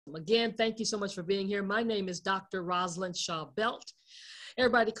Again, thank you so much for being here. My name is Dr. Rosalind Shaw Belt.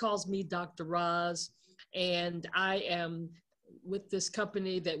 Everybody calls me Dr. Roz, and I am with this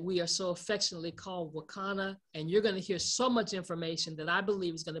company that we are so affectionately called Wakana, and you're going to hear so much information that I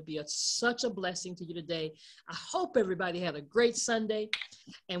believe is going to be such a blessing to you today. I hope everybody had a great Sunday,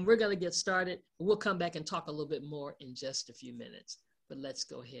 and we're going to get started. We'll come back and talk a little bit more in just a few minutes, but let's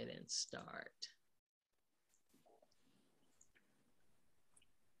go ahead and start.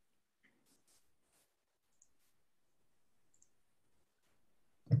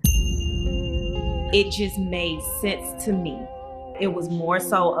 It just made sense to me. It was more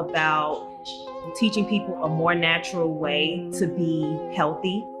so about teaching people a more natural way to be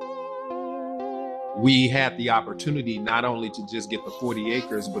healthy. We had the opportunity not only to just get the 40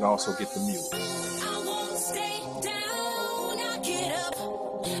 acres, but also get the mule.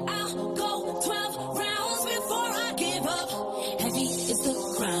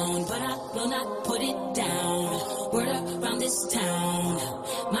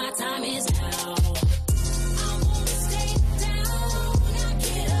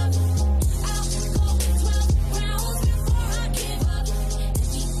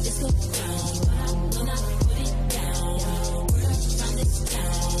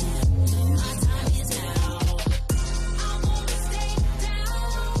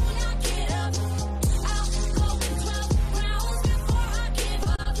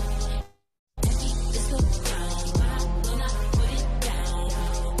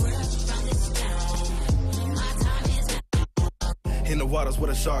 Where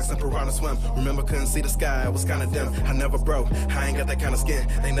the sharks and piranha swim. Remember, couldn't see the sky, it was kind of dim. I never broke, I ain't got that kind of skin.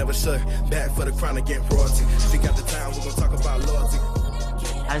 They never shook, back for the crown again, royalty. If you got the time, we're gonna talk about loyalty.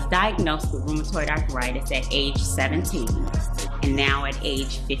 I was diagnosed with rheumatoid arthritis at age 17, and now at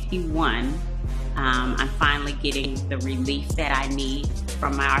age 51, I'm finally getting the relief that I need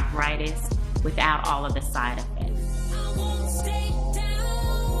from my arthritis without all of the side effects.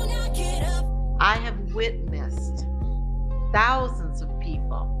 I have witnessed thousands of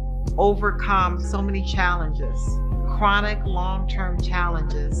people overcome so many challenges, chronic long-term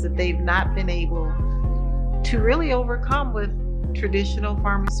challenges that they've not been able to really overcome with traditional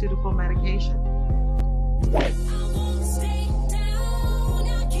pharmaceutical medication.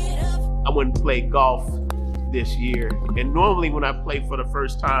 I went and played golf this year, and normally when I play for the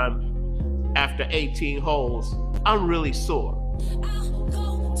first time after 18 holes, I'm really sore.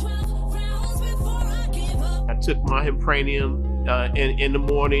 I took my Impranium in the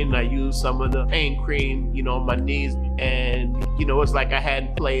morning. I used some of the pain cream, on my knees, and it's like I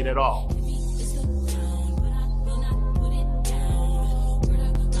hadn't played at all.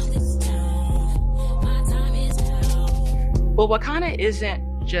 Well, Wakana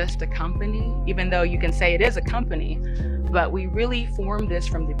isn't just a company, even though you can say it is a company, but we really formed this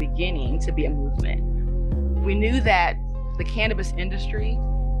from the beginning to be a movement. We knew that the cannabis industry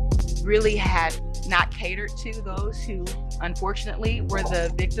really had not catered to those who unfortunately were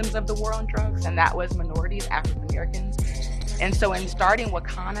the victims of the war on drugs, and that was minorities, African Americans. And so in starting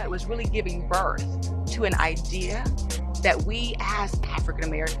Wakana, it was really giving birth to an idea that we as African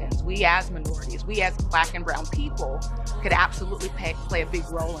Americans, we as minorities, we as Black and brown people could absolutely play a big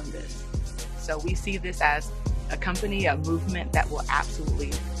role in this. So we see this as a company, a movement that will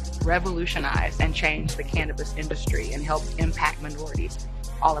absolutely revolutionize and change the cannabis industry and help impact minorities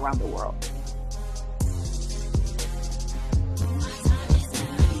all around the world.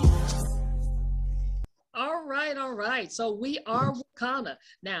 All right. So we are Wakana.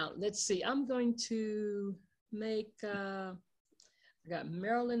 Now, let's see. I'm going to make, I got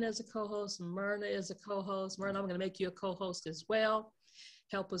Marilyn as a co-host, Myrna as a co-host. Myrna, I'm going to make you a co-host as well.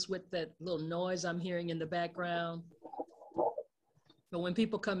 Help us with that little noise I'm hearing in the background. But when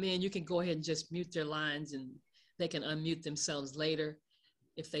people come in, you can go ahead and just mute their lines, and they can unmute themselves later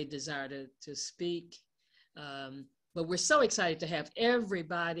if they desire to speak. But we're so excited to have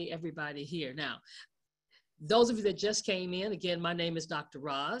everybody here. Now, those of you that just came in, again, my name is Dr.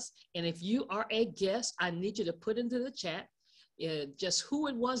 Roz. And if you are a guest, I need you to put into the chat just who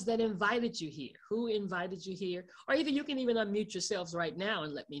it was that invited you here, or either you can even unmute yourselves right now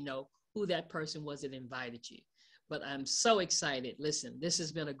and let me know who that person was that invited you. But I'm so excited. Listen, this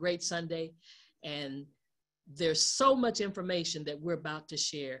has been a great Sunday, and there's so much information that we're about to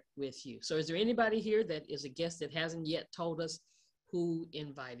share with you. So is there anybody here that is a guest that hasn't yet told us who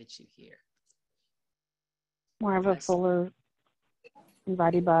invited you here? Marva Fuller,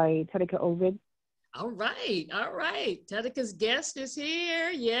 invited by Tedeka Ovid. All right. Tedeka's guest is here.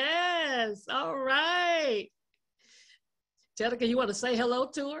 Yes. All right. Tedeka, you want to say hello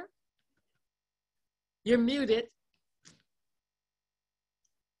to her? You're muted.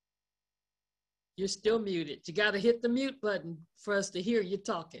 You're still muted. You got to hit the mute button for us to hear you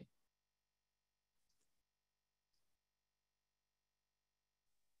talking.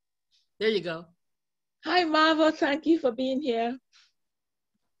 There you go. Hi, Marva. Thank you for being here.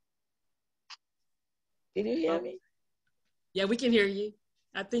 Can you hear me? Yeah, we can hear you.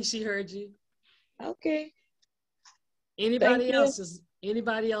 I think she heard you. Okay. Anybody else is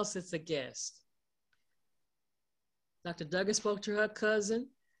a guest? Dr. Duggan spoke to her cousin.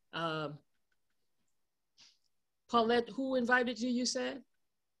 Paulette, who invited you, you said?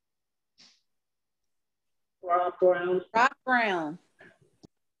 Rob Brown. Rob Brown.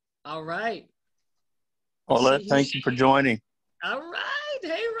 All right. Paulette, thank you for joining. All right. Hey,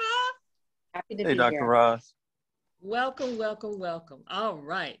 Rob. Happy to Hey, be Dr. here. Ross. Welcome, welcome, welcome. All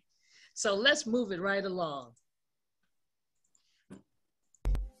right. So let's move it right along.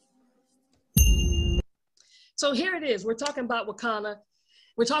 So here it is. We're talking about Wakana.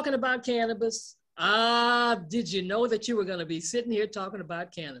 We're talking about cannabis. Did you know that you were going to be sitting here talking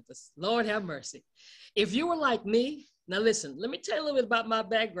about cannabis? Lord have mercy. If you were like me, now listen, let me tell you a little bit about my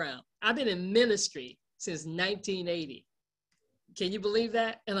background. I've been in ministry since 1980. Can you believe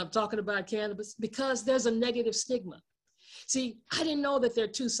that? And I'm talking about cannabis because there's a negative stigma. See, I didn't know that there are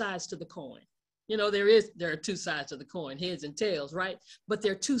two sides to the coin. You know, there are two sides to the coin, heads and tails, right? But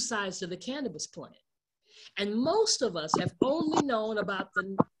there are two sides to the cannabis plant. And most of us have only known about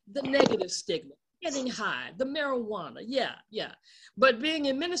the negative stigma, getting high, the marijuana, yeah. But being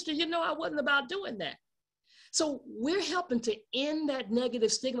in ministry, you know, I wasn't about doing that. So we're helping to end that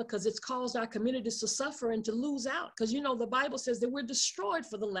negative stigma because it's caused our communities to suffer and to lose out. Because, you know, the Bible says that we're destroyed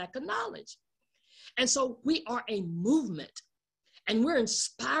for the lack of knowledge. And so we are a movement. And we're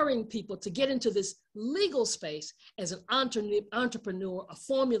inspiring people to get into this legal space as an entrepreneur, a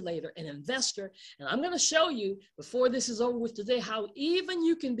formulator, an investor. And I'm going to show you before this is over with today, how even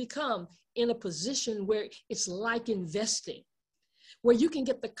you can become in a position where it's like investing, where you can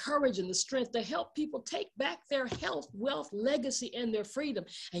get the courage and the strength to help people take back their health, wealth, legacy, and their freedom.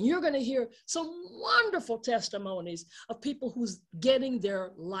 And you're going to hear some wonderful testimonies of people who's getting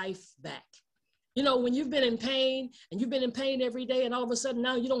their life back. You know, when you've been in pain and you've been in pain every day and all of a sudden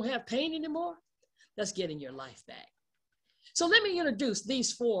now you don't have pain anymore, that's getting your life back. So let me introduce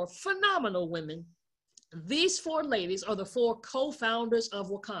these four phenomenal women. These four ladies are the four co-founders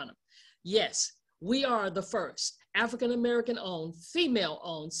of Wakana. Yes, we are the first African-American owned, female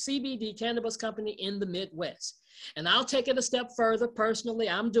owned CBD cannabis company in the Midwest. And I'll take it a step further. Personally,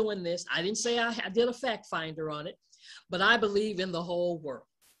 I'm doing this. I didn't say I did a fact finder on it, but I believe in the whole world.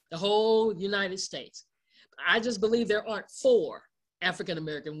 The whole United States. I just believe there aren't four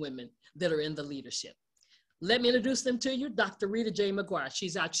African-American women that are in the leadership. Let me introduce them to you. Dr. Rita J. McGuire,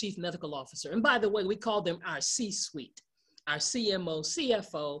 she's our Chief Medical Officer. And by the way, we call them our C-suite, our CMO,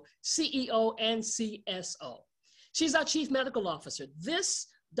 CFO, CEO, and CSO. She's our Chief Medical Officer. This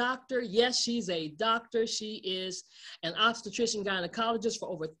doctor, yes, she's a doctor. She is an obstetrician gynecologist for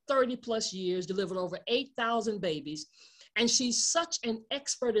over 30 plus years, delivered over 8,000 babies. And she's such an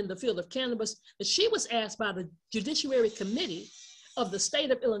expert in the field of cannabis that she was asked by the Judiciary Committee of the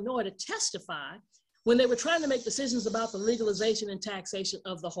state of Illinois to testify when they were trying to make decisions about the legalization and taxation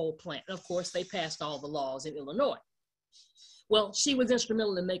of the whole plant. And of course, they passed all the laws in Illinois. Well, she was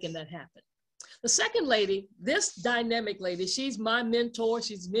instrumental in making that happen. The second lady, this dynamic lady, she's my mentor.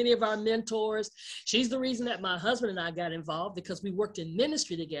 She's many of our mentors. She's the reason that my husband and I got involved because we worked in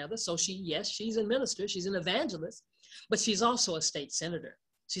ministry together. So she's a minister. She's an evangelist. But she's also a state senator.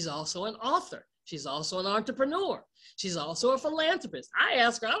 She's also an author. She's also an entrepreneur. She's also a philanthropist. I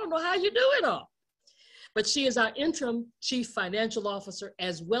ask her, I don't know how you do it all. But she is our interim chief financial officer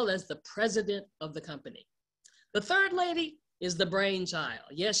as well as the president of the company. The third lady is the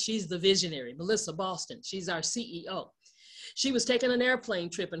brainchild. Yes, she's the visionary, Melissa Boston. She's our CEO. She was taking an airplane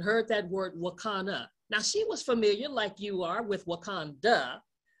trip and heard that word Wakana. Now she was familiar like you are with Wakanda,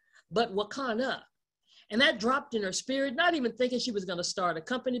 but Wakana. And that dropped in her spirit, not even thinking she was going to start a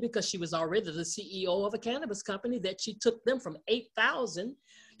company because she was already the CEO of a cannabis company that she took them from $8,000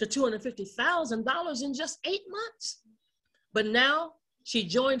 to $250,000 in just 8 months. But now she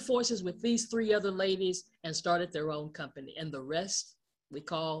joined forces with these three other ladies and started their own company. And the rest we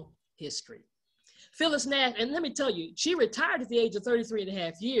call history. Phyllis Nash, and let me tell you, she retired at the age of 33 and a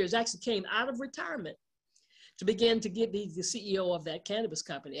half years, actually came out of retirement to begin to be the CEO of that cannabis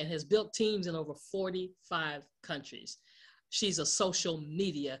company and has built teams in over 45 countries. She's a social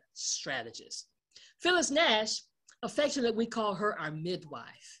media strategist. Phyllis Nash, affectionately, we call her our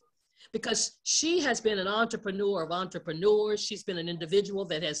midwife because she has been an entrepreneur of entrepreneurs. She's been an individual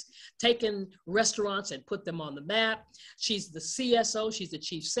that has taken restaurants and put them on the map. She's the CSO, she's the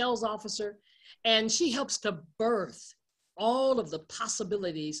chief sales officer. And she helps to birth all of the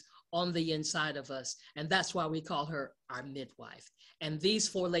possibilities on the inside of us. And that's why we call her our midwife. And these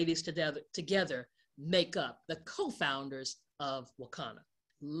four ladies together make up the co-founders of Wakana.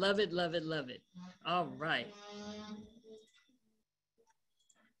 Love it, love it, love it. All right.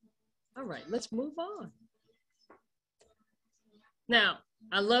 All right, let's move on. Now,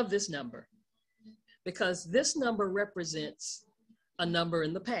 I love this number because this number represents a number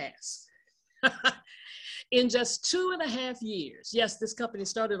in the past. In just 2.5 years, yes, this company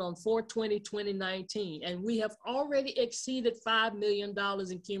started on 4/20/2019, and we have already exceeded $5 million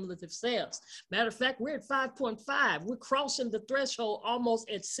in cumulative sales. Matter of fact, we're at 5.5. We're crossing the threshold almost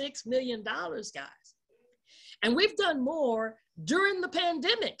at $6 million, guys. And we've done more during the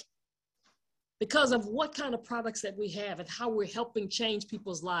pandemic because of what kind of products that we have and how we're helping change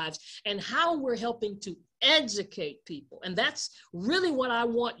people's lives and how we're helping to educate people. And that's really what I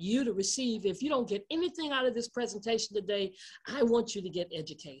want you to receive. If you don't get anything out of this presentation today, I want you to get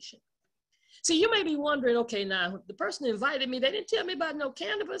education. See, you may be wondering, okay, now the person who invited me, they didn't tell me about no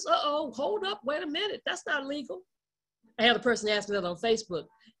cannabis. Uh-oh, hold up, wait a minute, that's not legal. I had a person ask me that on Facebook,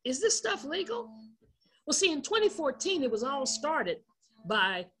 is this stuff legal? Well, see, in 2014, it was all started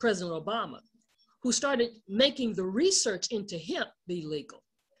by President Obama, who started making the research into hemp be legal.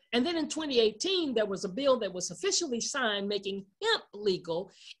 And then in 2018, there was a bill that was officially signed making hemp legal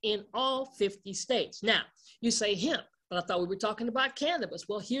in all 50 states. Now, you say hemp, but I thought we were talking about cannabis.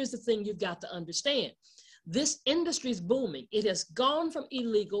 Well, here's the thing you've got to understand. This industry is booming. It has gone from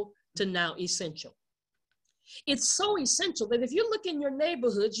illegal to now essential. It's so essential that if you look in your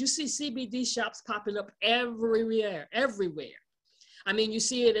neighborhoods, you see CBD shops popping up everywhere. I mean, you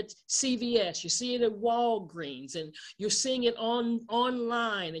see it at CVS, you see it at Walgreens, and you're seeing it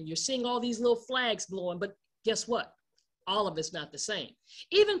online, and you're seeing all these little flags blowing, but guess what? All of it's not the same.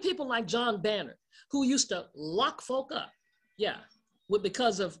 Even people like John Banner, who used to lock folk up,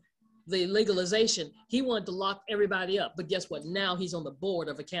 because of the legalization, he wanted to lock everybody up, but guess what? Now he's on the board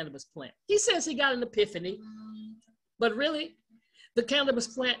of a cannabis plant. He says he got an epiphany, but really, the cannabis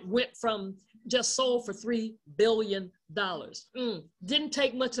plant went from just sold for $3 billion. Didn't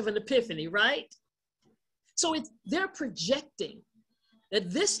take much of an epiphany, right? So they're projecting that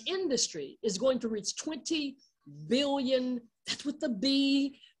this industry is going to reach $20 billion, that's with the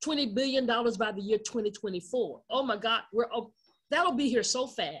B, $20 billion by the year 2024. Oh my God, that'll be here so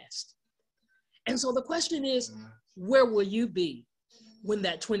fast. And so the question is, where will you be when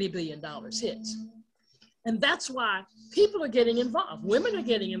that $20 billion hits? And that's why people are getting involved. Women are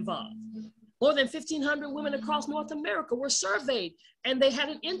getting involved. More than 1,500 women across North America were surveyed, and they had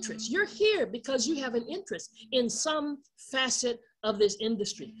an interest. You're here because you have an interest in some facet of this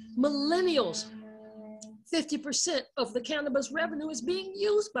industry. Millennials, 50% of the cannabis revenue is being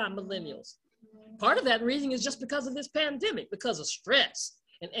used by millennials. Part of that reason is just because of this pandemic, because of stress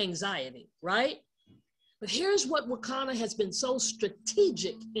and anxiety, right? But here's what Wakana has been so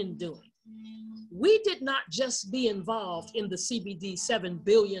strategic in doing. We did not just be involved in the CBD $7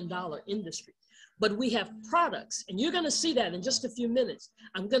 billion industry, but we have products, and you're gonna see that in just a few minutes.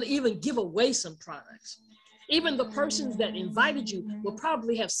 I'm gonna even give away some products. Even the persons that invited you will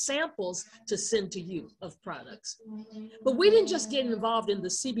probably have samples to send to you of products. But we didn't just get involved in the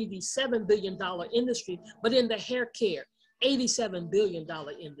CBD $7 billion industry, but in the hair care, $87 billion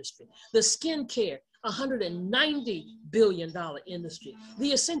industry, the skin care, $190 billion industry.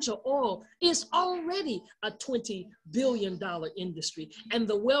 The essential oil is already a $20 billion industry. And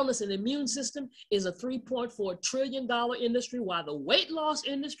the wellness and immune system is a $3.4 trillion industry, while the weight loss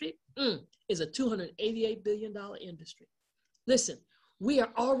industry is a $288 billion industry. Listen, we are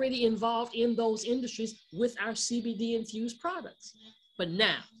already involved in those industries with our CBD infused products. But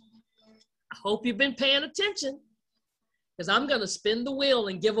now, I hope you've been paying attention, because I'm going to spin the wheel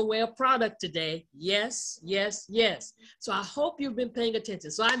and give away a product today. Yes, yes, yes. So I hope you've been paying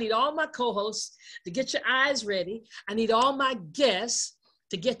attention. So I need all my co-hosts to get your eyes ready. I need all my guests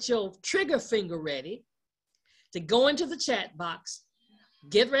to get your trigger finger ready, to go into the chat box,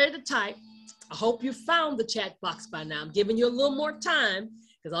 get ready to type. I hope you found the chat box by now. I'm giving you a little more time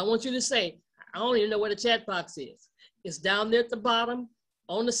because I want you to say, I don't even know where the chat box is. It's down there at the bottom,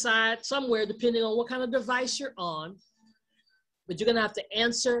 on the side, somewhere, depending on what kind of device you're on. But you're gonna have to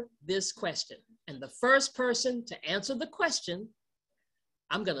answer this question. And the first person to answer the question,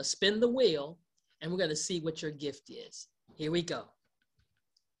 I'm gonna spin the wheel and we're gonna see what your gift is. Here we go.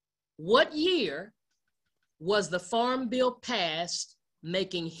 What year was the Farm Bill passed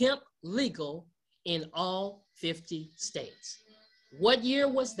making hemp legal in all 50 states? What year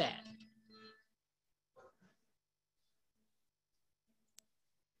was that?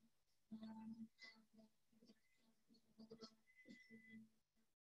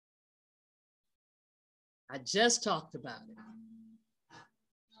 I just talked about it.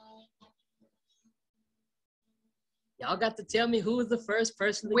 Y'all got to tell me who was the first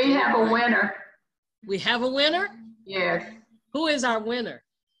person to We have a winner. We have a winner? Yes. Who is our winner?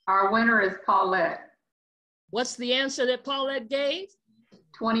 Our winner is Paulette. What's the answer that Paulette gave?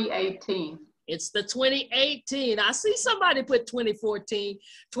 2018. It's the 2018. I see somebody put 2014.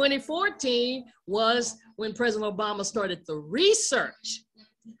 2014 was when President Obama started the research,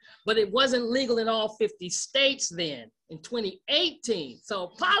 but it wasn't legal in all 50 states then in 2018.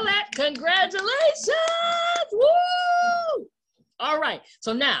 So Paulette, congratulations! Woo! All right,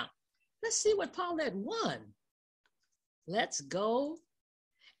 so now let's see what Paulette won. Let's go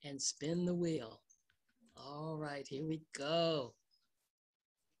and spin the wheel. All right, here we go.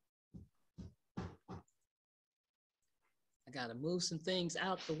 I gotta move some things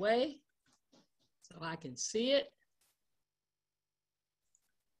out the way so I can see it.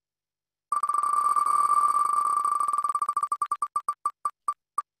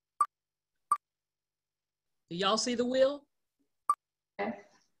 Do y'all see the wheel?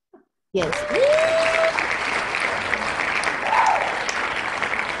 Yes.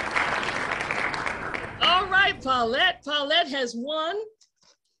 All right, Paulette. Paulette has won.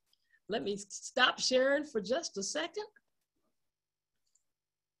 Let me stop sharing for just a second.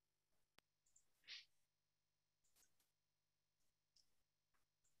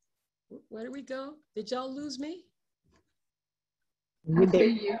 Where did we go? Did y'all lose me? You're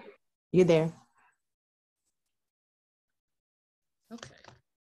there. You're there. Okay.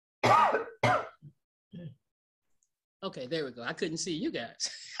 Okay, there we go. I couldn't see you guys.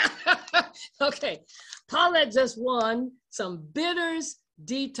 Okay, Paulette just won some Bitters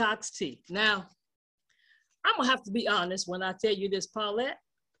Detox Tea. Now, I'm gonna have to be honest when I tell you this, Paulette.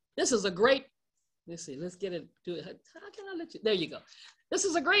 This is a great, let's see, let's get it, do it. How can I let you, there you go. This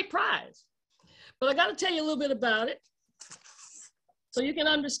is a great prize, but I gotta tell you a little bit about it so you can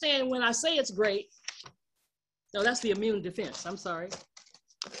understand when I say it's great. No, that's the immune defense, I'm sorry.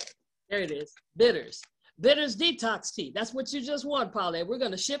 There it is, Bitters. Bitters Detox Tea. That's what you just won, Paulette. We're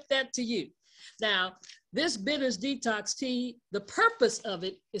going to ship that to you. Now, this Bitters Detox Tea, the purpose of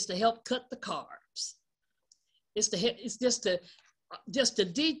it is to help cut the carbs. It's just to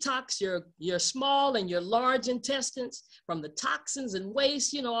detox your small and your large intestines from the toxins and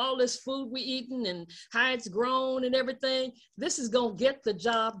waste, you know, all this food we eating and how it's grown and everything. This is going to get the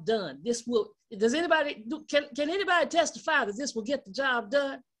job done. This will, does anybody, can anybody testify that this will get the job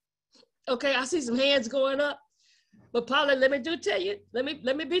done? Okay, I see some hands going up, but Paula, let me tell you, let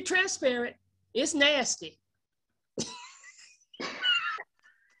me be transparent. It's nasty.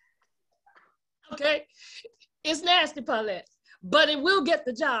 Okay, it's nasty, Paulette, but it will get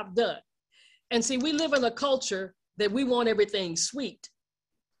the job done. And see, we live in a culture that we want everything sweet,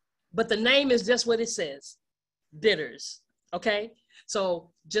 but the name is just what it says, Bitters. Okay, so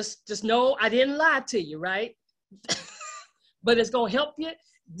just know I didn't lie to you, right? But it's gonna help you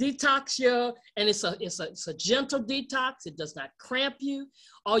detox you, and it's a gentle detox. It does not cramp you.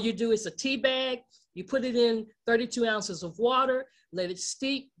 All you do is a tea bag. You put it in 32 ounces of water, let it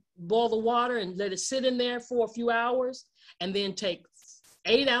steep, boil the water and let it sit in there for a few hours, and then take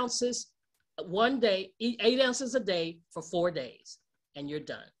 8 ounces one day, eat 8 ounces a day for 4 days, and you're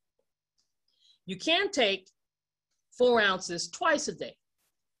done. You can take 4 ounces twice a day.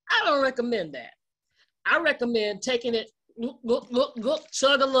 I don't recommend that. I recommend taking it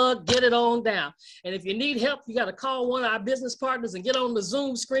chug a lug, get it on down. And if you need help, you got to call one of our business partners and get on the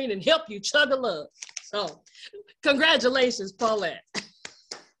Zoom screen and help you chug a lug. So congratulations, Paulette.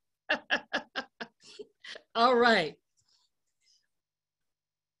 All right.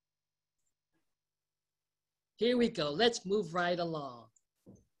 Here we go. Let's move right along.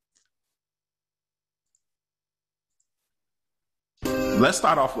 Let's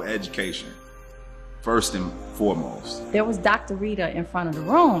start off with education. First and foremost. There was Dr. Rita in front of the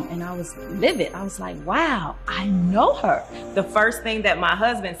room and I was livid. I was like, wow, I know her. The first thing that my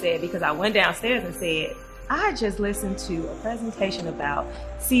husband said, because I went downstairs and said, I just listened to a presentation about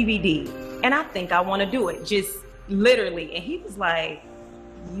CBD and I think I want to do it, just literally. And he was like,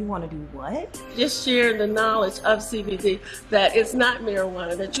 you want to do what? Just share the knowledge of CBD, that it's not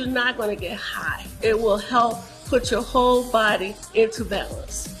marijuana, that you're not going to get high. It will help put your whole body into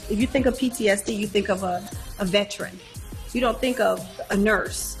balance. If you think of PTSD, you think of a veteran. You don't think of a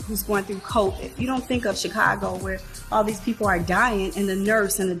nurse who's going through COVID. You don't think of Chicago where all these people are dying and the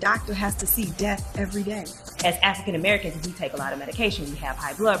nurse and the doctor has to see death every day. As African Americans, we take a lot of medication. We have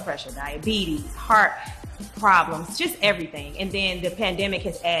high blood pressure, diabetes, heart problems, just everything. And then the pandemic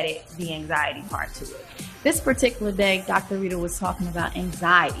has added the anxiety part to it. This particular day, Dr. Rita was talking about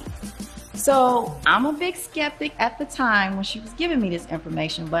anxiety. So I'm a big skeptic at the time when she was giving me this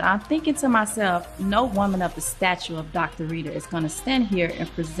information, but I'm thinking to myself, no woman of the stature of Dr. Rita is going to stand here and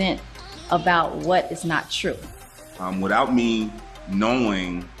present about what is not true. Without me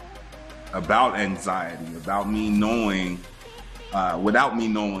knowing about anxiety, without me knowing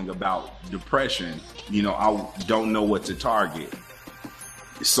about depression, I don't know what to target.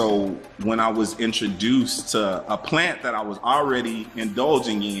 So when I was introduced to a plant that I was already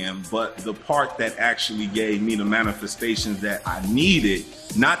indulging in, but the part that actually gave me the manifestations that I needed,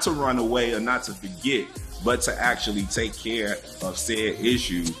 not to run away or not to forget, but to actually take care of said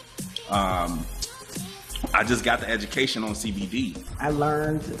issue, I just got the education on CBD. I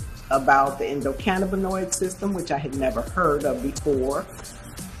learned about the endocannabinoid system, which I had never heard of before.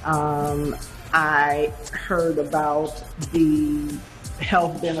 I heard about the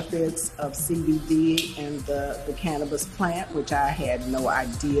health benefits of CBD and the cannabis plant, which I had no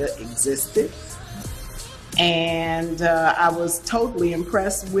idea existed. And I was totally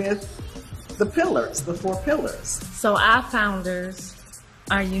impressed with the pillars, the 4 pillars. So our founders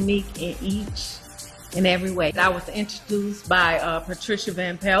are unique in each in every way. I was introduced by Patricia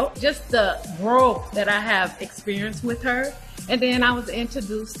Van Pelt, just the growth that I have experienced with her. And then I was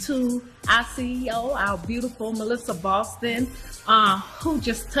introduced to our CEO, our beautiful Melissa Boston, who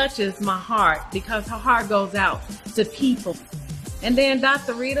just touches my heart because her heart goes out to people. And then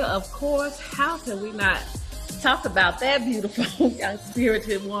Dr. Rita, of course, how can we not talk about that beautiful,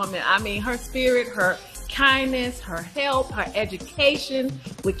 spirited woman? I mean, her spirit, her kindness, her help, her education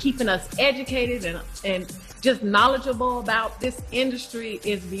with keeping us educated and just knowledgeable about this industry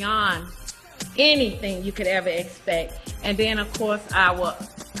is beyond anything you could ever expect. And then, of course, our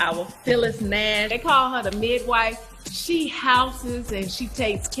Phyllis Nash, they call her the midwife. She houses and she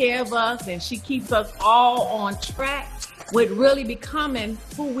takes care of us and she keeps us all on track with really becoming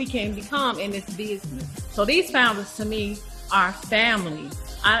who we can become in this business. So these founders to me are family.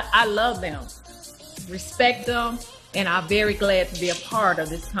 I love them, respect them, and I'm very glad to be a part of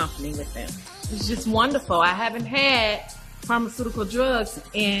this company with them. It's just wonderful. I haven't had pharmaceutical drugs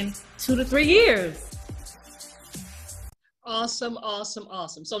in 2 to 3 years. Awesome, awesome,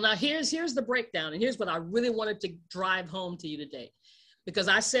 awesome. So now here's the breakdown, and here's what I really wanted to drive home to you today. Because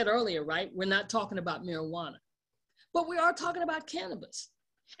I said earlier, right, we're not talking about marijuana, but we are talking about cannabis.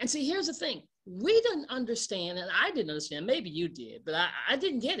 And see, here's the thing. We didn't understand, and I didn't understand, maybe you did, but I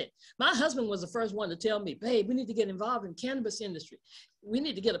didn't get it. My husband was the first one to tell me, babe, we need to get involved in cannabis industry. We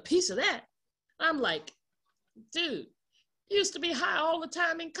need to get a piece of that. I'm like, dude, you used to be high all the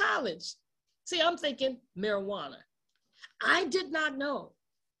time in college. See, I'm thinking marijuana. I did not know,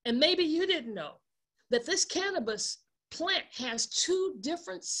 and maybe you didn't know, that this cannabis plant has 2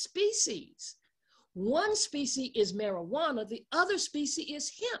 different species. One species is marijuana, the other species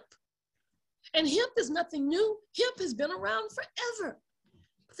is hemp. And hemp is nothing new. Hemp has been around forever.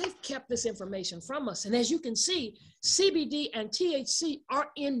 But they've kept this information from us. And as you can see, CBD and THC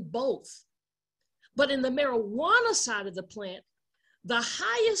are in both. But in the marijuana side of the plant, the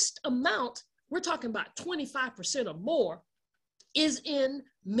highest amount, we're talking about 25% or more, is in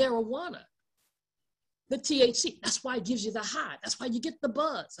marijuana, the THC. That's why it gives you the high. That's why you get the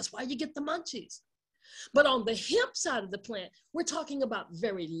buzz. That's why you get the munchies. But on the hemp side of the plant, we're talking about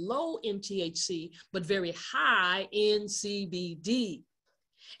very low in THC, but very high in CBD.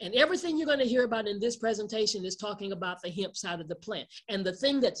 And everything you're going to hear about in this presentation is talking about the hemp side of the plant. And the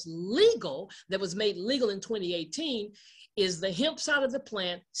thing that's legal, that was made legal in 2018, is the hemp side of the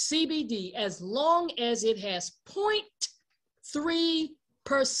plant, CBD, as long as it has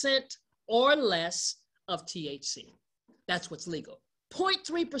 0.3% or less of THC. That's what's legal.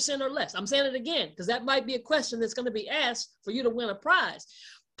 0.3% or less. I'm saying it again, because that might be a question that's going to be asked for you to win a prize.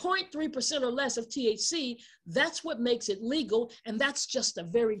 0.3% or less of THC, that's what makes it legal, and that's just a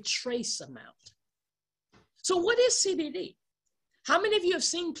very trace amount. So what is CBD? How many of you have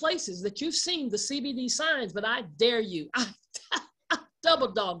seen places that you've seen the CBD signs, but I dare you, I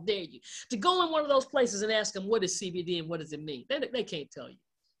double dog dare you, to go in one of those places and ask them, what is CBD and what does it mean? They can't tell you.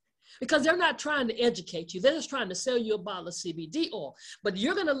 Because they're not trying to educate you. They're just trying to sell you a bottle of CBD oil. But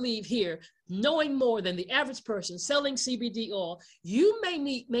you're going to leave here knowing more than the average person selling CBD oil. You may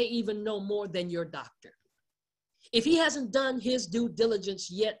even know more than your doctor. If he hasn't done his due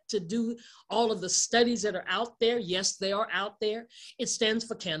diligence yet to do all of the studies that are out there, yes, they are out there. It stands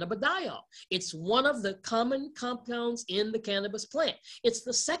for cannabidiol. It's one of the common compounds in the cannabis plant. It's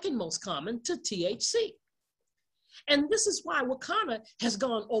the second most common to THC. And this is why Wakana has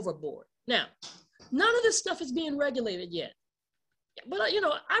gone overboard. Now, none of this stuff is being regulated yet. But, you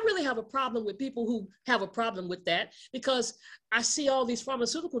know, I really have a problem with people who have a problem with that, because I see all these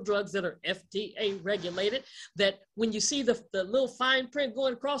pharmaceutical drugs that are FDA regulated that when you see the little fine print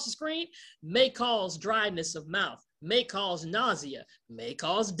going across the screen, may cause dryness of mouth, may cause nausea, may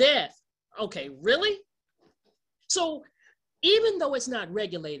cause death. Okay, really? So even though it's not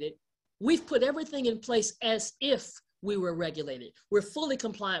regulated, we've put everything in place as if we were regulated. We're fully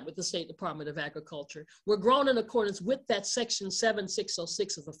compliant with the State Department of Agriculture. We're grown in accordance with that Section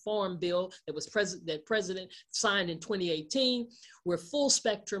 7606 of the Farm Bill that was President signed in 2018. We're full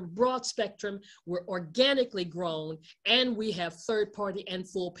spectrum, broad spectrum, we're organically grown, and we have third-party and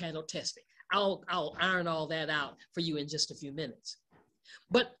full panel testing. I'll iron all that out for you in just a few minutes.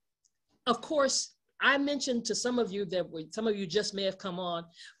 But of course, I mentioned to some of you that some of you just may have come on.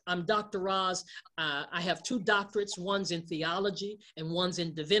 I'm Dr. Roz. I have 2 doctorates. One's in theology and one's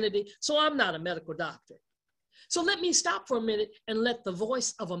in divinity. So I'm not a medical doctor. So let me stop for a minute and let the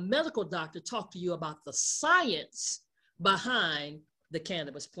voice of a medical doctor talk to you about the science behind the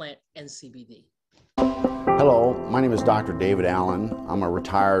cannabis plant and CBD. Hello, my name is Dr. David Allen. I'm a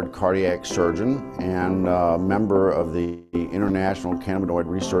retired cardiac surgeon and a member of the International Cannabinoid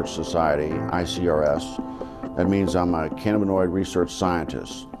Research Society, ICRS. That means I'm a cannabinoid research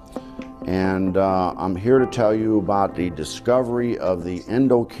scientist. And I'm here to tell you about the discovery of the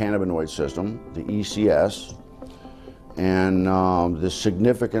endocannabinoid system, the ECS, and the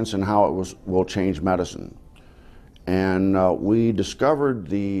significance and how it will change medicine. And we discovered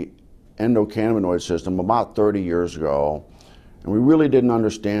the endocannabinoid system about 30 years ago, and we really didn't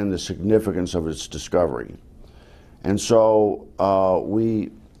understand the significance of its discovery. And so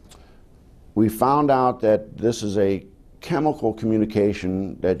we found out that this is a chemical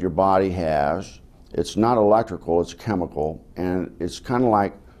communication that your body has. It's not electrical, it's chemical, and it's kind of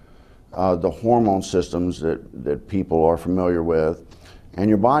like the hormone systems that people are familiar with. And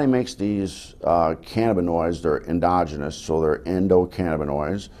your body makes these cannabinoids. They're endogenous, so they're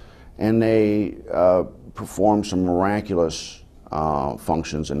endocannabinoids, and they perform some miraculous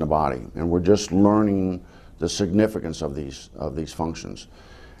functions in the body. And we're just learning the significance of these functions.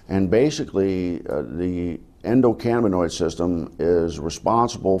 And basically, the endocannabinoid system is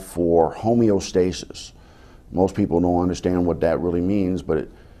responsible for homeostasis. Most people don't understand what that really means, but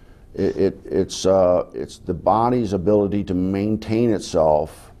it's the body's ability to maintain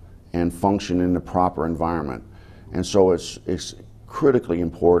itself and function in the proper environment. And so it's critically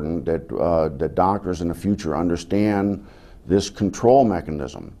important that that doctors in the future understand this control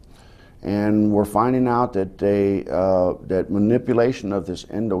mechanism. And we're finding out that that manipulation of this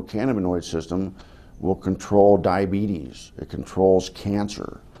endocannabinoid system will control diabetes. It controls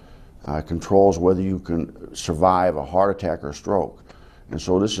cancer. It controls whether you can survive a heart attack or stroke. And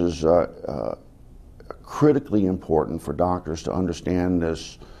so this is critically important for doctors to understand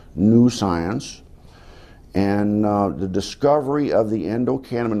this new science. And the discovery of the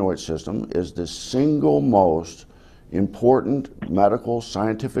endocannabinoid system is the single most important medical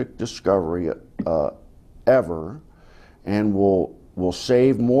scientific discovery ever, and will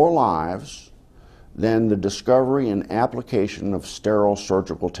save more lives than the discovery and application of sterile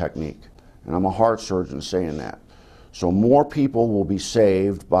surgical technique. And I'm a heart surgeon saying that. So more people will be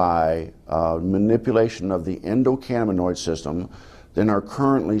saved by manipulation of the endocannabinoid system than are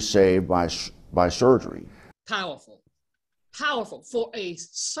currently saved by surgery. Powerful. Powerful for a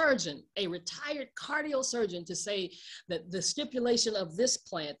surgeon, a retired cardiosurgeon, to say that the stipulation of this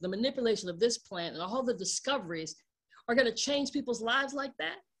plant, the manipulation of this plant, and all the discoveries are going to change people's lives like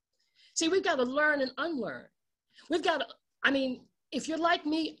that. See, we've got to learn and unlearn. We've got to, I mean, if you're like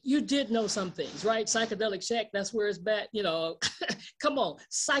me, you did know some things, right? Psychedelic shack, that's where it's at, you know. Come on,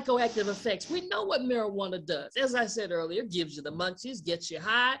 psychoactive effects. We know what marijuana does. As I said earlier, gives you the munchies, gets you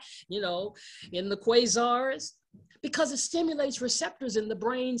high, you know, in the quasars, because it stimulates receptors in the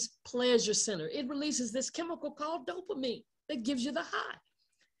brain's pleasure center. It releases this chemical called dopamine that gives you the high.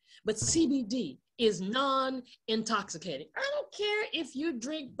 But CBD is non-intoxicating. I don't care if you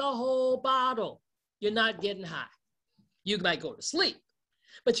drink the whole bottle, you're not getting high. You might go to sleep,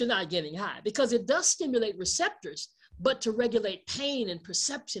 but you're not getting high, because it does stimulate receptors, but to regulate pain and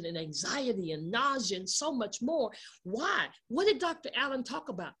perception and anxiety and nausea and so much more. Why? What did Dr. Allen talk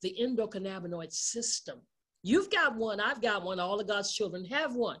about? The endocannabinoid system. You've got one, I've got one, all of God's children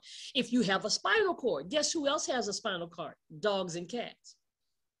have one. If you have a spinal cord, guess who else has a spinal cord? Dogs and cats.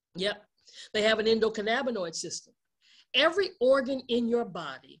 Yep, they have an endocannabinoid system. Every organ in your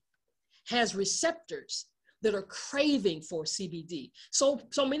body has receptors that are craving for CBD. So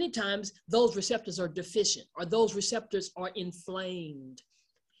many times those receptors are deficient, or those receptors are inflamed.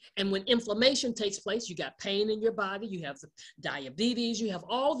 And when inflammation takes place, you got pain in your body, you have the diabetes, you have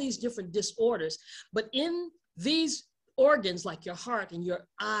all these different disorders. But in these organs like your heart and your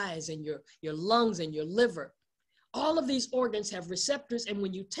eyes and your lungs and your liver, all of these organs have receptors. And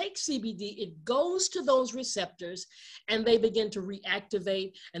when you take CBD, it goes to those receptors and they begin to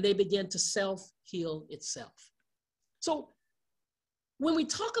reactivate and they begin to self-heal itself. So when we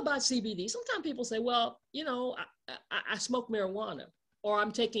talk about CBD, sometimes people say, well, you know, I smoke marijuana, or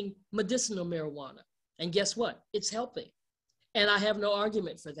I'm taking medicinal marijuana. And guess what? It's helping. And I have no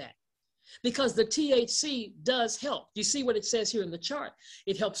argument for that, because the THC does help. You see what it says here in the chart.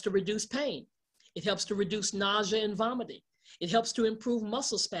 It helps to reduce pain. It helps to reduce nausea and vomiting. It helps to improve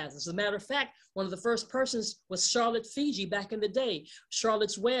muscle spasms. As a matter of fact, one of the first persons was Charlotte Figi back in the day.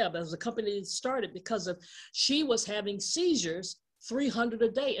 Charlotte's Web, as a company that started because of, she was having seizures 300 a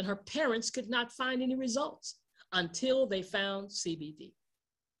day, and her parents could not find any results until they found CBD.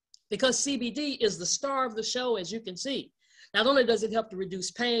 Because CBD is the star of the show, as you can see. Not only does it help to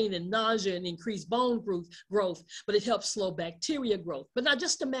reduce pain and nausea and increase bone growth, but it helps slow bacteria growth. But now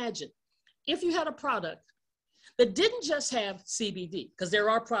just imagine, if you had a product that didn't just have CBD, because there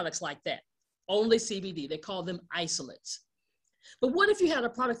are products like that, only CBD, they call them isolates. But what if you had a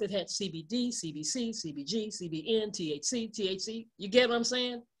product that had CBD, CBC, CBG, CBN, THC, THC? You get what I'm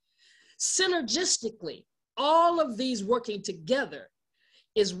saying? Synergistically, all of these working together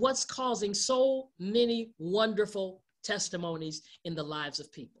is what's causing so many wonderful testimonies in the lives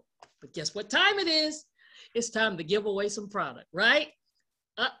of people. But guess what time it is? It's time to give away some product, right?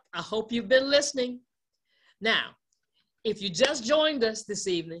 I hope you've been listening. Now, if you just joined us this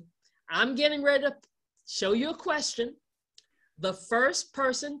evening, I'm getting ready to show you a question. The first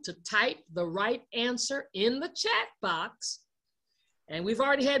person to type the right answer in the chat box, and we've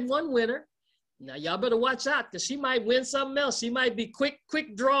already had one winner. Now, y'all better watch out, because she might win something else. She might be quick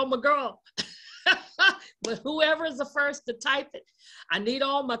draw McGraw. But whoever is the first to type it, I need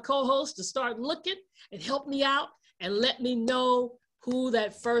all my co-hosts to start looking and help me out and let me know who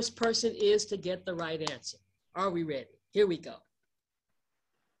that first person is to get the right answer. Are we ready? Here we go.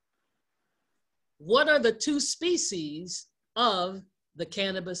 What are the two species of the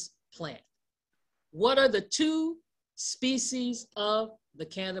cannabis plant? What are the two species of the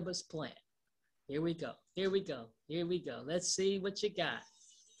cannabis plant? Here we go. Here we go. Here we go. Let's see what you got.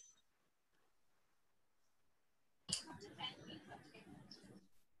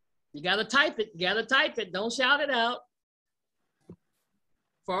 You got to type it. You got to type it. Don't shout it out.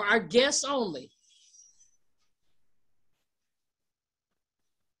 For our guests only.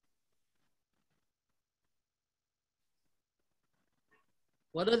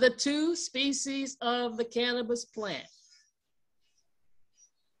 What are the two species of the cannabis plant?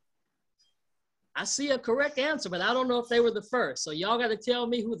 I see a correct answer, but I don't know if they were the first. So y'all got to tell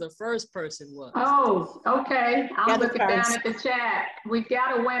me who the first person was. Oh, okay. I'm looking down at the chat. We've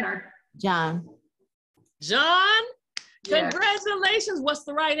got a winner. John. John? Yes. Congratulations. What's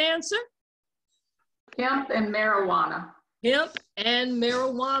the right answer? Hemp and marijuana. Hemp and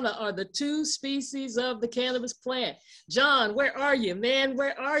marijuana are the two species of the cannabis plant. John, where are you? Man,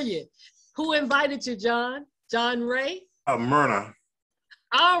 where are you? Who invited you, John? John Ray? Myrna.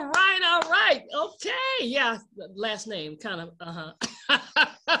 All right, all right. Okay. Yeah, last name kind of,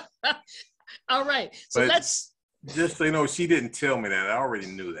 All right. So But let's. Just so you know, she didn't tell me that. I already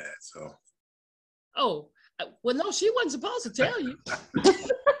knew that. So. Oh, well, no, she wasn't supposed to tell you.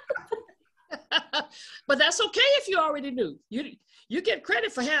 But that's okay if you already knew. You get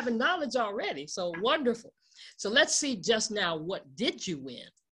credit for having knowledge already. So wonderful. So let's see just now, what did you win?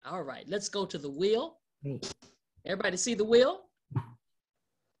 All right, let's go to the wheel. Everybody see the wheel?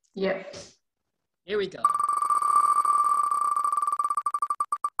 Yes. Here we go.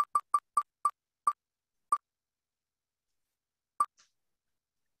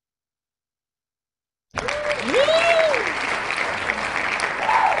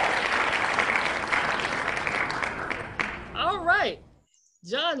 All right,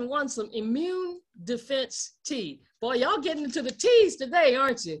 John won some immune defense tea. Boy, y'all getting into the teas today,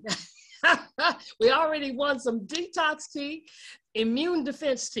 aren't you? We already won some detox tea, immune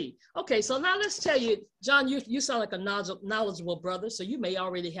defense tea. Okay, so now let's tell you, John, you sound like a knowledgeable brother, so you may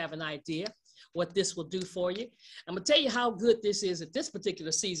already have an idea what this will do for you. I'm gonna tell you how good this is at this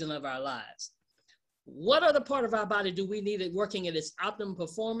particular season of our lives. What other part of our body do we need it working at its optimum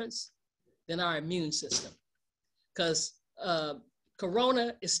performance than our immune system? Because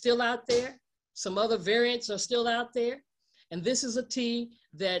Corona is still out there. Some other variants are still out there. And this is a tea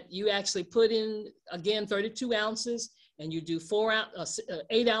that you actually put in, again, 32 ounces, and you do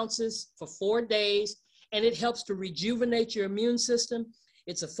 8 ounces for 4 days, and it helps to rejuvenate your immune system.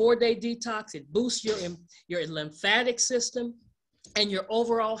 It's a 4-day detox. It boosts your lymphatic system and your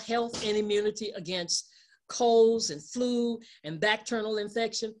overall health and immunity against colds and flu and bacterial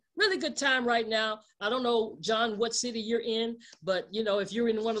infection. Really good time right now. I don't know, John, what city you're in, but you know, if you're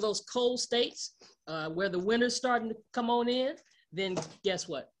in one of those cold states where the winter's starting to come on in, then guess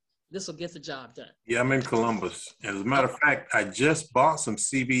what? This will get the job done. Yeah, I'm in Columbus. As a matter of fact, I just bought some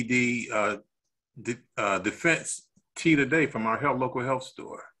CBD defense tea today from our local health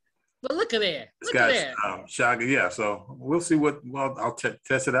store. But look at that. Look at that. Chaga, yeah. So we'll see well, I'll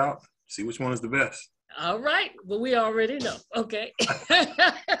test it out, see which one is the best. All right. Well, we already know. Okay.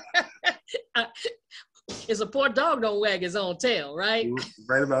 It's a poor dog don't wag his own tail, right? You're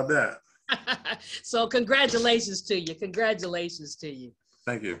right about that. So congratulations to you. Congratulations to you.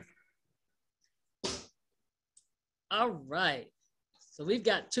 Thank you. All right. So we've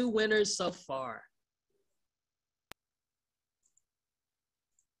got 2 winners so far.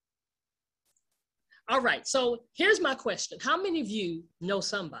 All right. So here's my question. How many of you know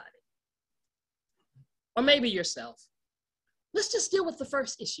somebody, or maybe yourself? Let's just deal with the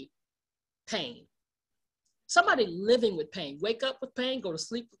first issue, pain. Somebody living with pain, wake up with pain, go to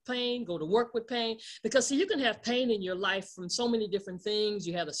sleep with pain, go to work with pain. Because see, you can have pain in your life from so many different things.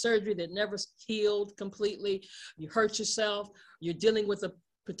 You had a surgery that never healed completely. You hurt yourself. You're dealing with a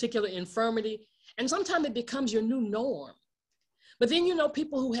particular infirmity. And sometimes it becomes your new norm. But then you know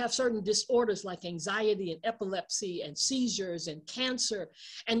people who have certain disorders like anxiety and epilepsy and seizures and cancer.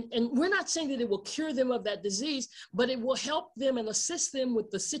 And we're not saying that it will cure them of that disease, but it will help them and assist them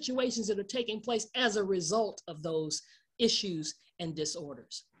with the situations that are taking place as a result of those issues and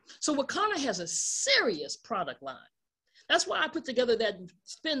disorders. So Wakana has a serious product line. That's why I put together that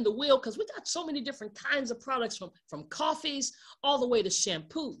spin the wheel, because we got so many different kinds of products from coffees all the way to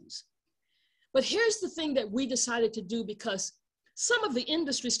shampoos. But here's the thing that we decided to do, because some of the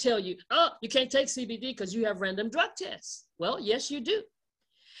industries tell you, oh, you can't take CBD because you have random drug tests. Well, yes, you do.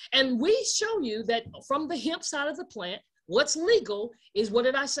 And we show you that from the hemp side of the plant, what's legal is, what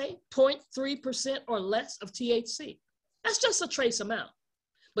did I say? 0.3% or less of THC. That's just a trace amount.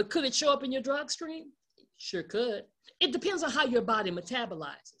 But could it show up in your drug stream? Sure could. It depends on how your body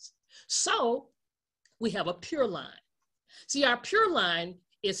metabolizes. So we have a pure line. See, our pure line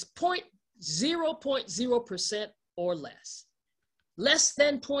is 0.0% or less. Less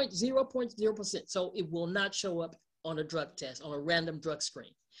than 0.0%. So it will not show up on a drug test, on a random drug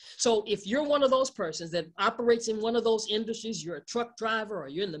screen. So if you're one of those persons that operates in one of those industries, you're a truck driver, or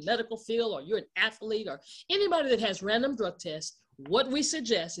you're in the medical field, or you're an athlete, or anybody that has random drug tests, what we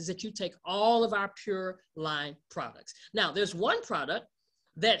suggest is that you take all of our pure line products. Now, there's one product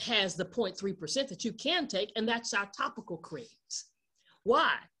that has the 0.3% that you can take, and that's our topical creams.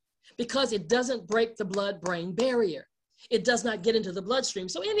 Why? Because it doesn't break the blood-brain barrier. It does not get into the bloodstream.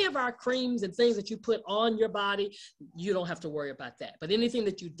 So any of our creams and things that you put on your body, you don't have to worry about that. But anything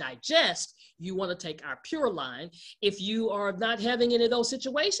that you digest, you want to take our pure line. If you are not having any of those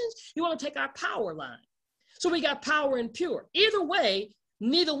situations, you want to take our power line. So we got power and pure. Either way,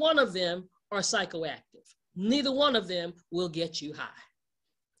 neither one of them are psychoactive. Neither one of them will get you high.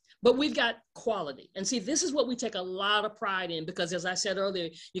 But we've got quality. And see, this is what we take a lot of pride in, because as I said earlier,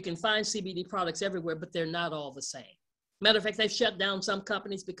 you can find CBD products everywhere, but they're not all the same. Matter of fact, they've shut down some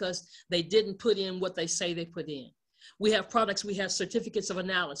companies because they didn't put in what they say they put in. We have products, we have certificates of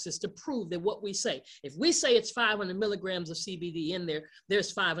analysis to prove that what we say, if we say it's 500 milligrams of CBD in there,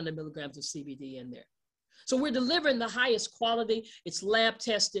 there's 500 milligrams of CBD in there. So we're delivering the highest quality. It's lab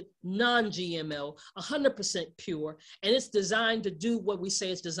tested, non-GMO, 100% pure, and it's designed to do what we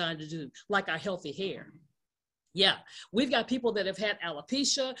say it's designed to do, like our healthy hair. Yeah, we've got people that have had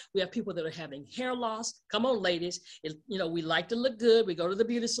alopecia. We have people that are having hair loss. Come on, ladies. We like to look good. We go to the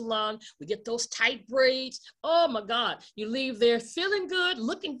beauty salon. We get those tight braids. Oh, my God. You leave there feeling good,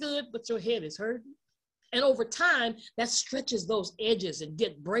 looking good, but your head is hurting. And over time, that stretches those edges and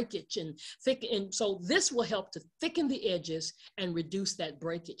get breakage and thick. And so this will help to thicken the edges and reduce that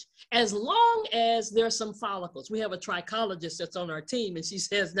breakage. As long as there are some follicles. We have a trichologist that's on our team, and she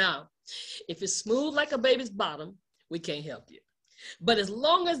says, now, if it's smooth like a baby's bottom, we can't help you. But as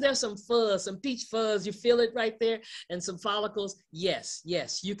long as there's some fuzz, some peach fuzz, you feel it right there, and some follicles, yes,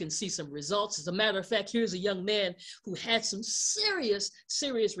 you can see some results. As a matter of fact, here's a young man who had some serious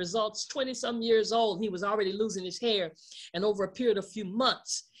results, 20-some years old. He was already losing his hair, and over a period of a few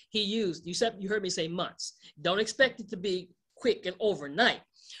months, he used, you heard me say months. Don't expect it to be quick and overnight.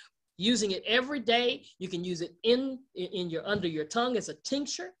 Using it every day, you can use it under your tongue as a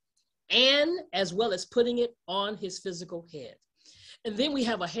tincture, and as well as putting it on his physical head. And then we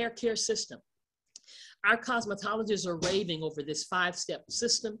have a hair care system. Our cosmetologists are raving over this 5-step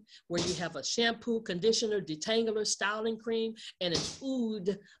system where you have a shampoo, conditioner, detangler, styling cream, and an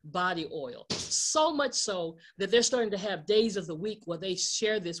oud body oil. So much so that they're starting to have days of the week where they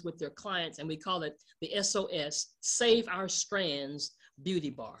share this with their clients, and we call it the SOS, Save Our Strands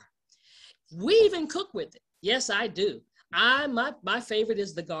Beauty Bar. We even cook with it. Yes, I do. My favorite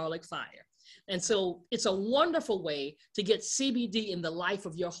is the garlic fire. And so it's a wonderful way to get CBD in the life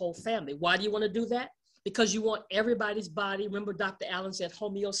of your whole family. Why do you want to do that? Because you want everybody's body. Remember Dr. Allen said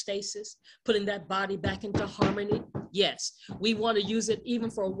homeostasis, putting that body back into harmony. Yes, we want to use it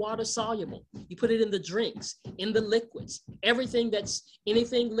even for water soluble. You put it in the drinks, in the liquids,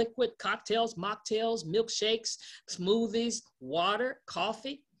 anything liquid, cocktails, mocktails, milkshakes, smoothies, water,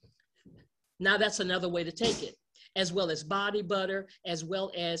 coffee. Now that's another way to take it, as well as body butter, as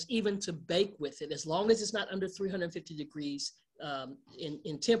well as even to bake with it, as long as it's not under 350 degrees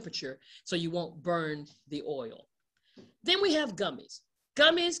in temperature, so you won't burn the oil. Then we have gummies.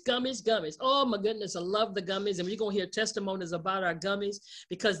 Gummies. Oh my goodness, I love the gummies. And we're gonna hear testimonies about our gummies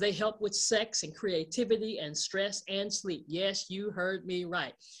because they help with sex and creativity and stress and sleep. Yes, you heard me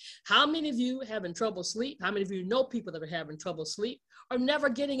right. How many of you having trouble sleep? How many of you know people that are having trouble sleep or never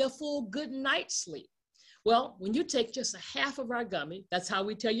getting a full good night's sleep? Well, when you take just a half of our gummy, that's how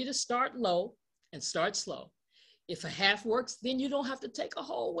we tell you to start low and start slow. If a half works, then you don't have to take a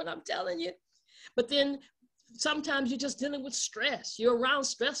whole one, I'm telling you. But then sometimes you're just dealing with stress. You're around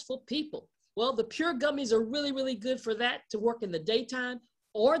stressful people. Well, the pure gummies are really, really good for that, to work in the daytime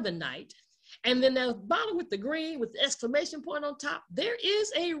or the night. And then the bottle with the green with the exclamation point on top, there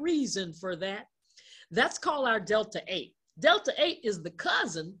is a reason for that. That's called our Delta 8. Delta 8 is the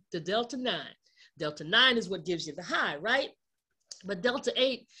cousin to Delta 9. Delta 9 is what gives you the high, right? But Delta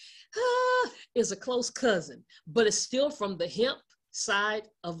 8 is a close cousin, but it's still from the hemp side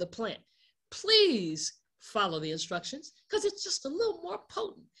of the plant. Please follow the instructions because it's just a little more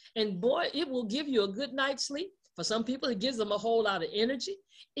potent. And boy, it will give you a good night's sleep. For some people, it gives them a whole lot of energy.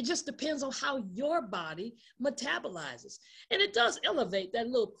 It just depends on how your body metabolizes. And it does elevate that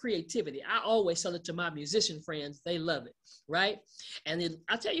little creativity. I always tell it to my musician friends. They love it, right? And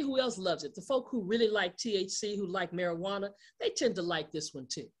I'll tell you who else loves it. The folk who really like THC, who like marijuana, they tend to like this one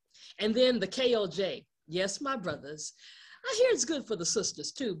too. And then the KLJ. Yes, my brothers. I hear it's good for the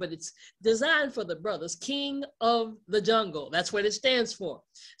sisters too, but it's designed for the brothers. King of the Jungle. That's what it stands for.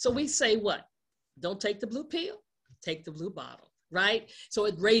 So we say what? Don't take the blue pill, take the blue bottle, right? So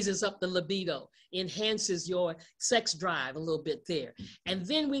it raises up the libido, enhances your sex drive a little bit there. And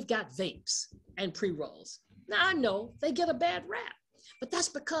then we've got vapes and pre-rolls. Now I know they get a bad rap, but that's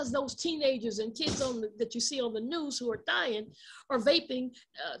because those teenagers and kids that you see on the news who are dying are vaping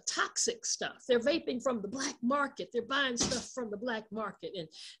toxic stuff. They're vaping from the black market. They're buying stuff from the black market and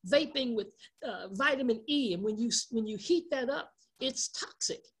vaping with vitamin E. And when you heat that up, it's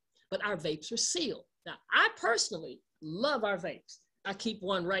toxic. But our vapes are sealed. Now, I personally love our vapes. I keep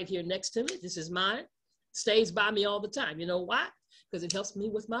one right here next to me. This is mine. Stays by me all the time. You know why? Because it helps me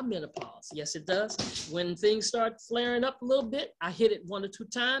with my menopause. Yes, it does. When things start flaring up a little bit, I hit it 1 or 2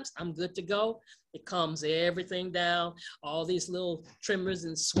 times. I'm good to go. It calms everything down. All these little tremors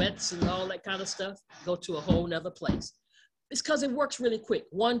and sweats and all that kind of stuff go to a whole nother place. It's because it works really quick.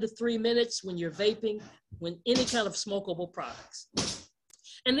 1 to 3 minutes when you're vaping, when any kind of smokable products.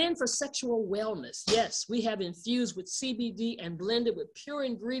 And then for sexual wellness, yes, we have infused with CBD and blended with pure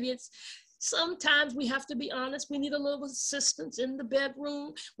ingredients. Sometimes we have to be honest, we need a little assistance in the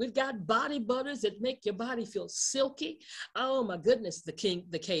bedroom. We've got body butters that make your body feel silky. Oh my goodness, the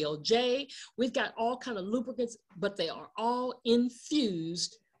KLJ. We've got all kind of lubricants, but they are all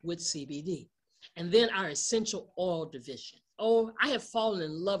infused with CBD. And then our essential oil division. Oh, I have fallen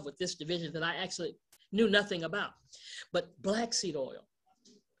in love with this division that I actually knew nothing about, but black seed oil.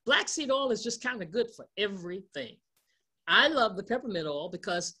 Black seed oil is just kind of good for everything. I love the peppermint oil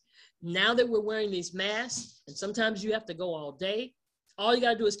because now that we're wearing these masks and sometimes you have to go all day, all you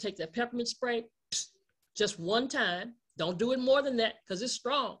got to do is take that peppermint spray just one time. Don't do it more than that because it's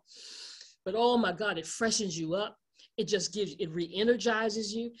strong. But oh my God, it freshens you up. It just gives you, it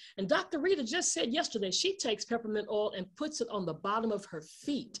re-energizes you. And Dr. Rita just said yesterday, she takes peppermint oil and puts it on the bottom of her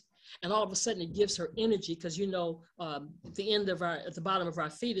feet. And all of a sudden it gives her energy because you know at the bottom of our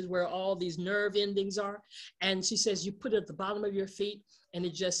feet is where all these nerve endings are. And she says you put it at the bottom of your feet and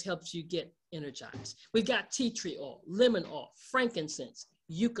it just helps you get energized. We've got tea tree oil, lemon oil, frankincense,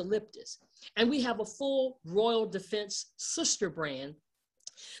 eucalyptus. And we have a full Royal Defense sister brand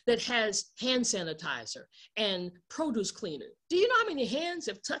that has hand sanitizer and produce cleaner. Do you know how many hands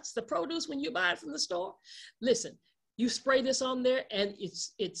have touched the produce when you buy it from the store? Listen, You spray this on there, and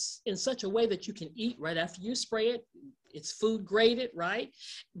it's in such a way that you can eat right after you spray it. It's food graded, right?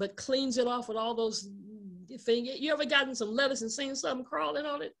 But cleans it off with all those things. You ever gotten some lettuce and seen something crawling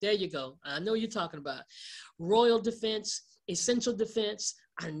on it? There you go. I know you're talking about. Royal Defense, Essential Defense,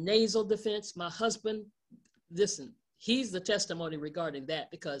 our nasal defense. My husband, listen, he's the testimony regarding that,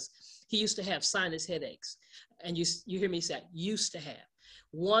 because he used to have sinus headaches. And you hear me say, used to have.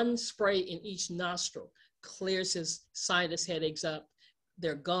 One spray in each nostril clears his sinus headaches up.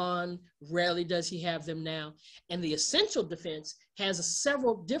 They're gone. Rarely does he have them now. And the Essential Defense has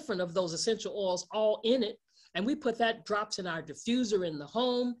several different of those essential oils all in it. And we put that drops in our diffuser in the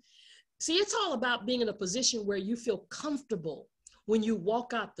home. See, it's all about being in a position where you feel comfortable when you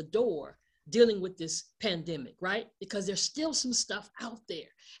walk out the door dealing with this pandemic, right? Because there's still some stuff out there.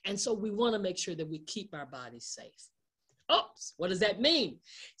 And so we want to make sure that we keep our bodies safe. Oops, what does that mean?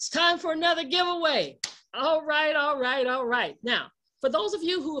 It's time for another giveaway. All right, all right, all right. Now, for those of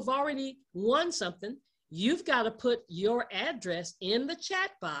you who have already won something, you've got to put your address in the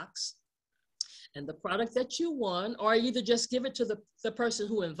chat box and the product that you won, or either just give it to the person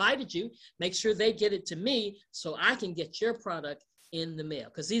who invited you. Make sure they get it to me so I can get your product in the mail,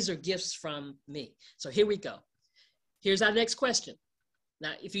 because these are gifts from me. So here we go. Here's our next question.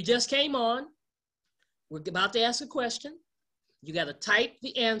 Now, if you just came on, we're about to ask a question. You got to type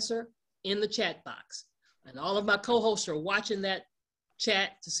the answer in the chat box. And all of my co-hosts are watching that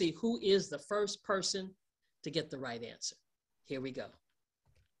chat to see who is the first person to get the right answer. Here we go.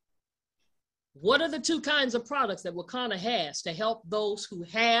 What are the two kinds of products that Wakana has to help those who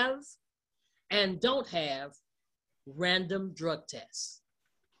have and don't have random drug tests?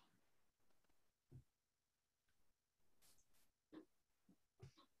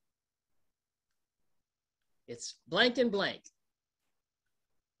 It's blank and blank.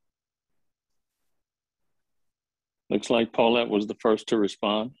 Looks like Paulette was the first to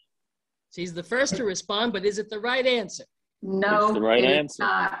respond. She's the first to respond, but is it the right answer? No, it's the right it answer. Is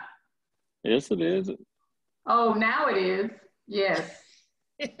not. Yes, it is. Oh, now it is. Yes.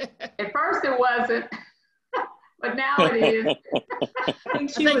 At first it wasn't, but now it is. I think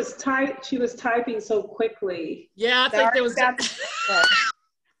she was typing so quickly. Yeah, I think there was.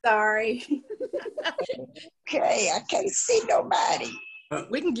 Sorry. Okay, I can't see nobody.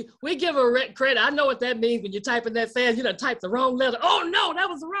 We give her credit. I know what that means when you're typing that fast. You done typed the wrong letter. Oh no, that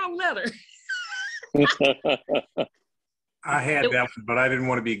was the wrong letter. I had that one, but I didn't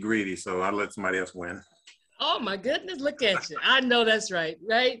want to be greedy, so I let somebody else win. Oh my goodness, look at you. I know that's right,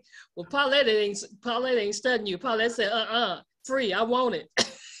 right? Well, Paulette ain't studying you. Paulette said, free, I want it.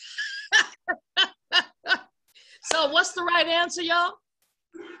 So what's the right answer, y'all?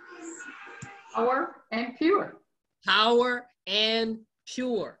 Power and Pure. Power and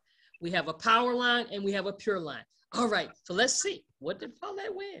Pure. We have a power line and we have a pure line. All right, so let's see. What did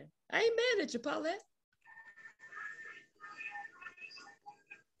Paulette win? I ain't mad at you, Paulette.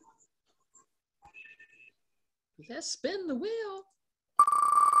 Let's spin the wheel.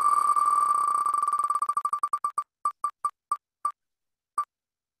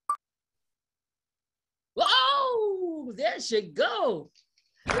 Whoa, there she go.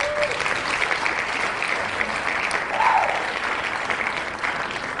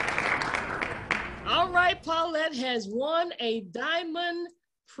 All right, Paulette has won a diamond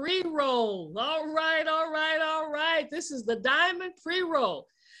pre-roll. All right, all right, all right. This is the diamond pre-roll.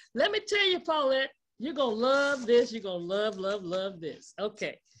 Let me tell you, Paulette, you're going to love this. You're going to love, love, love this.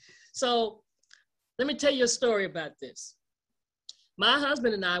 Okay. So let me tell you a story about this. My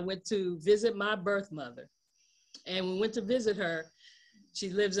husband and I went to visit my birth mother. And we went to visit her.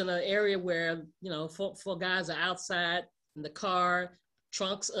 She lives in an area where, you know, four guys are outside in the car,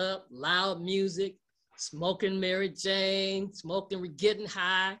 trunks up, loud music, smoking Mary Jane, smoking, getting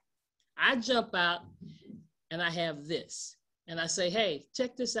high. I jump out and I have this. And I say, hey,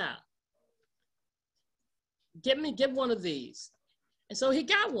 check this out. Get one of these. And so he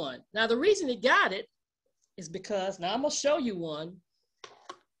got one. Now, the reason he got it is because, now I'm going to show you one,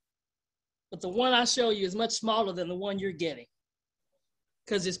 but the one I show you is much smaller than the one you're getting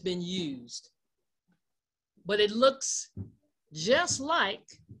because it's been used. But it looks just like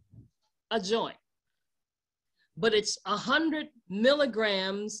a joint, but it's 100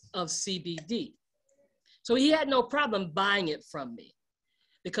 milligrams of CBD. So he had no problem buying it from me,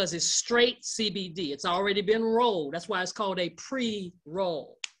 because it's straight CBD. It's already been rolled. That's why it's called a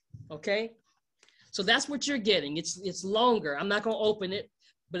pre-roll, okay? So that's what you're getting. It's longer. I'm not gonna open it,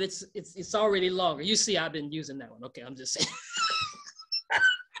 but it's already longer. You see, I've been using that one. Okay, I'm just saying.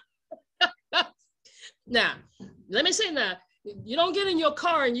 Now, let me say now, you don't get in your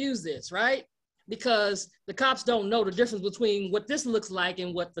car and use this, right? because the cops don't know the difference between what this looks like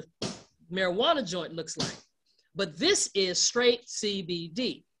and what the marijuana joint looks like. But this is straight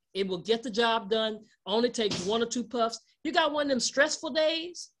CBD. It will get the job done. Only takes 1 or 2 puffs. You got one of them stressful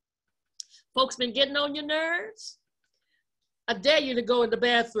days? Folks been getting on your nerves? I dare you to go in the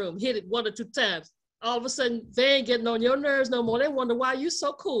bathroom, hit it 1 or 2 times. All of a sudden, they ain't getting on your nerves no more. They wonder why you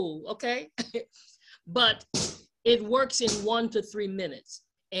so cool, okay? But it works in 1 to 3 minutes.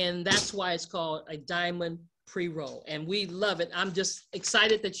 And that's why it's called a diamond pre-roll. And we love it. I'm just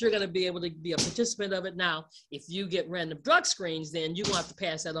excited that you're gonna be able to be a participant of it. Now, if you get random drug screens, then you're gonna have to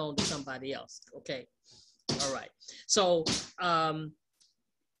pass that on to somebody else, okay? All right, so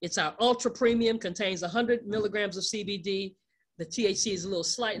it's our ultra premium, contains 100 milligrams of CBD. The THC is a little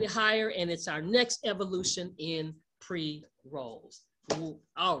slightly higher, and it's our next evolution in pre-rolls.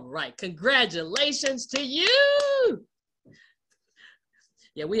 All right, congratulations to you.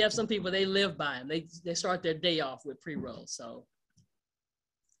 Yeah, we have some people, they live by them. They start their day off with pre-rolls, so.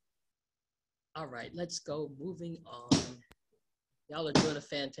 All right, let's go, moving on. Y'all are doing a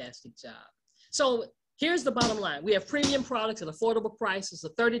fantastic job. So here's the bottom line. We have premium products at affordable prices, a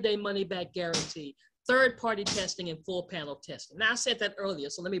 30-day money-back guarantee, third-party testing, and full panel testing. Now, I said that earlier,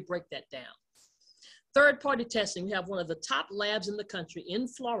 so let me break that down. Third-party testing, we have one of the top labs in the country in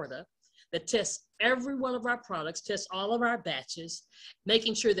Florida that tests every one of our products, tests all of our batches,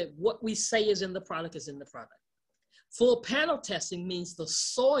 making sure that what we say is in the product is in the product. Full panel testing means the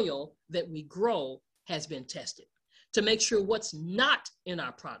soil that we grow has been tested to make sure what's not in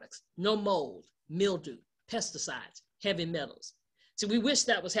our products, no mold, mildew, pesticides, heavy metals. So we wish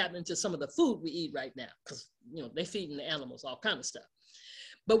that was happening to some of the food we eat right now, because they're feeding the animals all kind of stuff.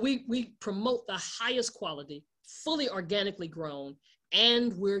 But we promote the highest quality, fully organically grown,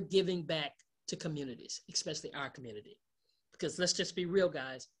 and we're giving back to communities, especially our community. Because let's just be real,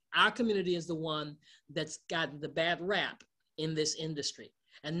 guys. Our community is the one that's gotten the bad rap in this industry.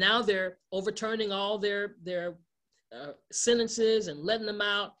 And now they're overturning all their sentences and letting them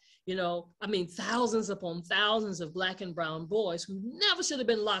out. I mean, thousands upon thousands of Black and brown boys who never should have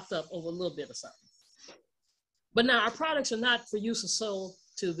been locked up over a little bit of something. But now our products are not for use or sold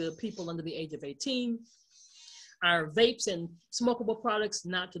to the people under the age of 18. Our vapes and smokable products,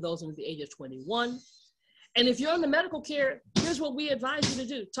 not to those under the age of 21. And if you're on the medical care, here's what we advise you to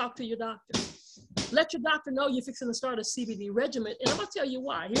do. Talk to your doctor. Let your doctor know you're fixing to start a CBD regimen. And I'm gonna tell you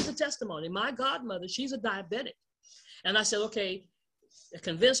why. Here's a testimony. My godmother, she's a diabetic. And I said, okay, I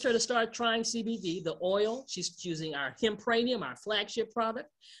convinced her to start trying CBD, the oil. She's using our Hempranium, our flagship product.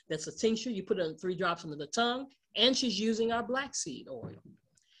 That's a tincture. You put it in 3 drops under the tongue. And she's using our black seed oil.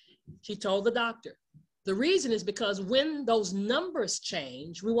 She told the doctor. The reason is because when those numbers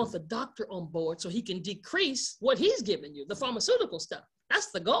change, we want the doctor on board so he can decrease what he's giving you, the pharmaceutical stuff.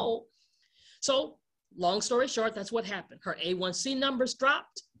 That's the goal. So long story short, that's what happened. Her A1C numbers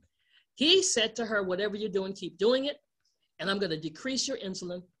dropped. He said to her, whatever you're doing, keep doing it. And I'm going to decrease your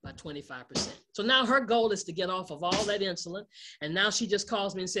insulin by 25%. So now her goal is to get off of all that insulin. And now she just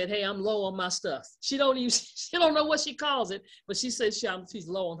calls me and said, hey, I'm low on my stuff. She don't know what she calls it, but she says she's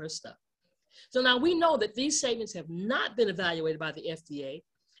low on her stuff. So now we know that these statements have not been evaluated by the FDA,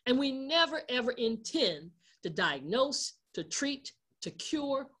 and we never, ever intend to diagnose, to treat, to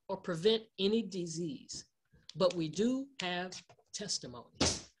cure, or prevent any disease. But we do have testimony.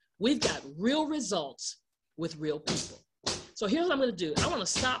 We've got real results with real people. So here's what I'm gonna do. I wanna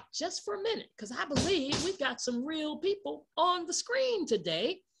stop just for a minute because I believe we've got some real people on the screen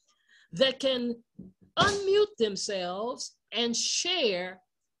today that can unmute themselves and share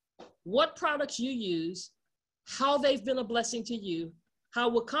what products you use, how they've been a blessing to you, how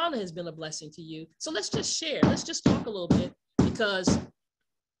Wakana has been a blessing to you. So let's just share, let's just talk a little bit because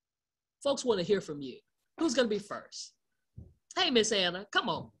folks wanna hear from you. Who's gonna be first? Hey, Miss Anna, come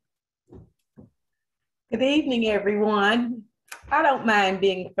on. Good evening, everyone. I don't mind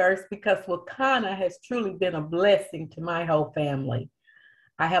being first because Wakana has truly been a blessing to my whole family.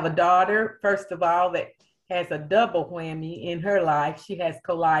 I have a daughter, first of all, that has a double whammy in her life. She has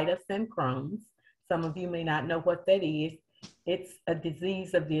colitis and Crohn's. Some of you may not know what that is. It's a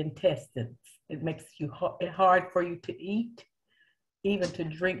disease of the intestines. It makes it hard for you to eat, even to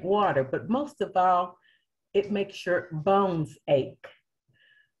drink water. But most of all, it makes your bones ache.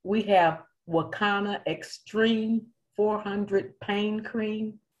 We have Wakana Extreme 400 Pain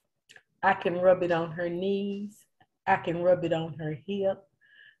Cream. I can rub it on her knees. I can rub it on her hip.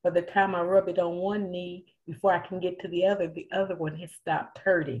 By the time I rub it on one knee, before I can get to the other one has stopped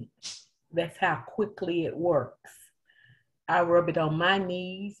hurting. That's how quickly it works. I rub it on my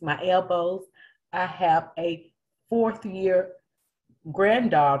knees, my elbows. I have a 4th year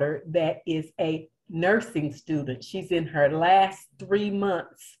granddaughter that is a nursing student. She's in her last 3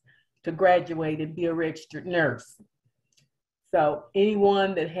 months to graduate and be a registered nurse. So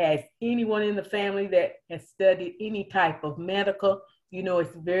anyone that has anyone in the family that has studied any type of medical, you know,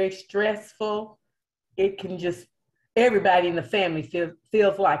 it's very stressful. It can just, everybody in the family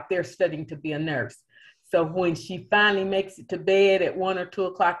feels like they're studying to be a nurse. So when she finally makes it to bed at 1 or 2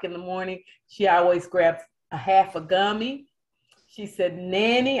 o'clock in the morning, she always grabs a half a gummy. She said,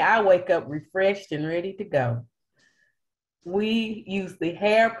 Nanny, I wake up refreshed and ready to go. We use the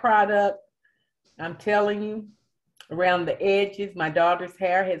hair product. I'm telling you, around the edges, my daughter's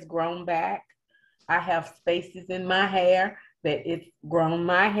hair has grown back. I have spaces in my hair that it's grown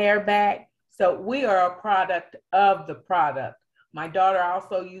my hair back. So we are a product of the product. My daughter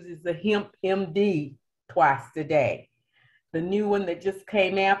also uses the Hemp MD twice a day. The new one that just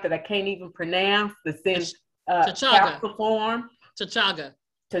came out that I can't even pronounce, that's in capsule form.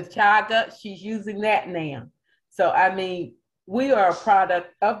 Chaga, she's using that now. So, I mean, we are a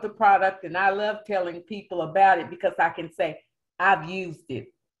product of the product, and I love telling people about it because I can say, I've used it.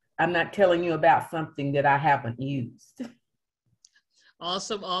 I'm not telling you about something that I haven't used.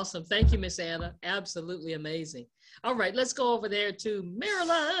 Awesome, awesome. Thank you, Miss Anna. Absolutely amazing. All right, let's go over there to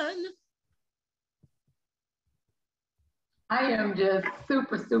Marilyn. I am just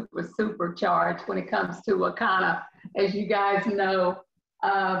super charged when it comes to Wakana, as you guys know,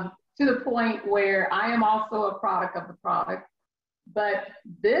 to the point where I am also a product of the product, but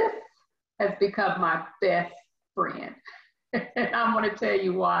this has become my best friend. And I'm going to tell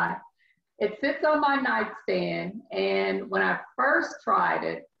you why. It sits on my nightstand, and when I first tried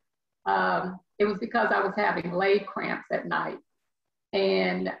it, it was because I was having leg cramps at night.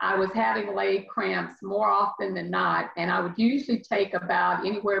 And I was having leg cramps more often than not. And I would usually take about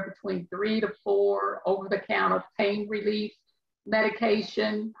anywhere between 3 to 4 over-the-counter pain relief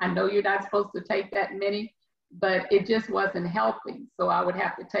medication. I know you're not supposed to take that many, but it just wasn't helping. So I would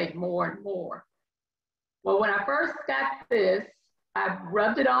have to take more and more. Well, when I first got this, I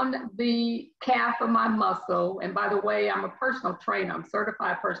rubbed it on the calf of my muscle. And by the way, I'm a personal trainer. I'm a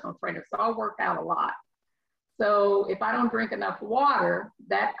certified personal trainer, so I work out a lot. So if I don't drink enough water,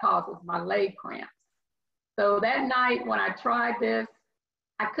 that causes my leg cramps. So that night when I tried this,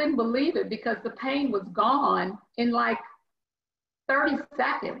 I couldn't believe it because the pain was gone in like 30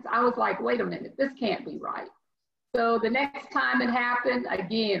 seconds. I was like, wait a minute, this can't be right. So the next time it happened,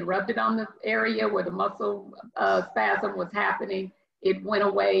 again, rubbed it on the area where the muscle spasm was happening. It went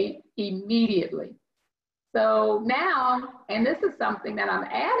away immediately. So now, and this is something that I'm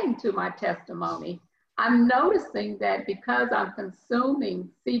adding to my testimony, I'm noticing that because I'm consuming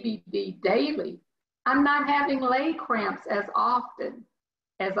CBD daily, I'm not having leg cramps as often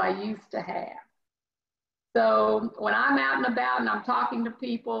as I used to have. So when I'm out and about and I'm talking to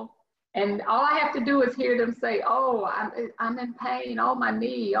people, and all I have to do is hear them say, oh, I'm in pain, oh, my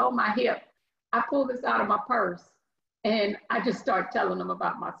knee, oh, my hip. I pull this out of my purse and I just start telling them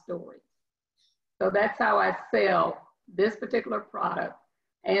about my story. So that's how I sell this particular product.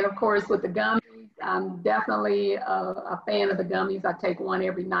 And of course, with the gummies, I'm definitely a fan of the gummies. I take one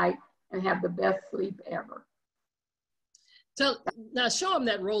every night and have the best sleep ever. So now show them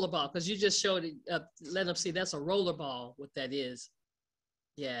that roller ball, because you just showed it, let them see that's a roller ball, what that is.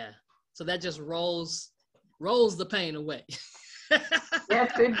 Yeah, so that just rolls the pain away.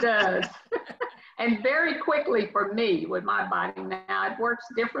 Yes, it does. And very quickly for me with my body. Now it works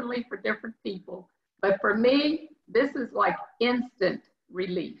differently for different people, but for me, this is like instant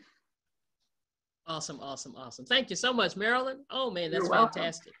relief. Awesome, awesome, awesome. Thank you so much, Marilyn. Oh man, that's You're welcome.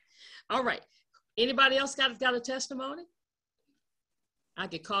 fantastic. All right, anybody else got a testimony? I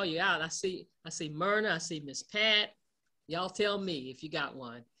could call you out. I see Myrna, I see Miss Pat. Y'all tell me if you got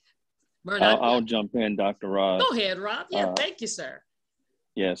one. Myrna, I'll jump in, Dr. Roz. Go ahead, Rob. Yeah, thank you, sir.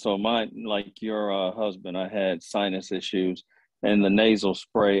 Yeah, so like your husband, I had sinus issues, and the nasal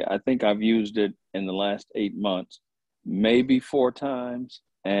spray, I think I've used it in the last 8 months, maybe 4 times,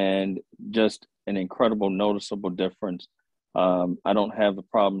 and just an incredible noticeable difference. I don't have the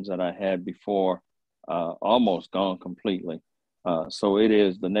problems that I had before, almost gone completely. So it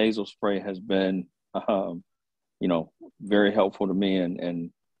is, the nasal spray has been, very helpful to me and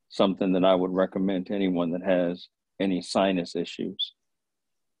something that I would recommend to anyone that has any sinus issues.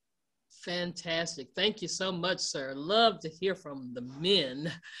 Fantastic. Thank you so much, sir. Love to hear from the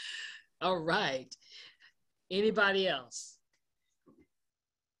men. All right. Anybody else?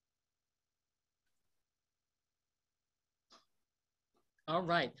 All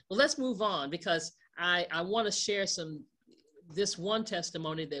right. Well, let's move on because I want to share this one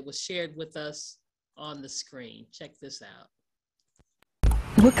testimony that was shared with us on the screen. Check this out.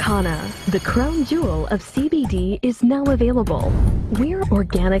 Wakana, the crown jewel of CBD, is now available. We're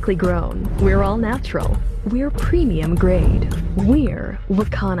organically grown. We're all natural. We're premium grade. We're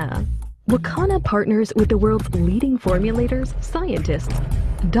Wakana. Wakana partners with the world's leading formulators, scientists,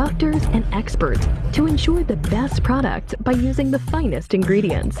 doctors, and experts to ensure the best product by using the finest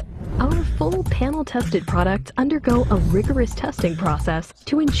ingredients. Our full panel-tested products undergo a rigorous testing process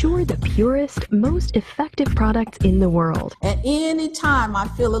to ensure the purest, most effective products in the world. At any time I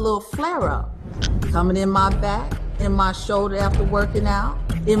feel a little flare-up coming in my back, in my shoulder after working out,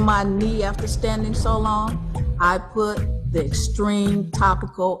 in my knee after standing so long, I put the Extreme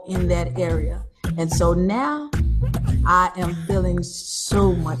topical in that area. And so now I am feeling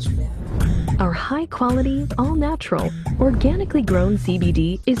so much better. Our high-quality, all-natural, organically grown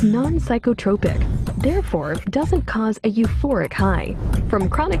CBD is non-psychotropic, therefore doesn't cause a euphoric high. From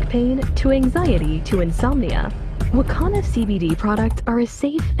chronic pain to anxiety to insomnia, Wakana CBD products are a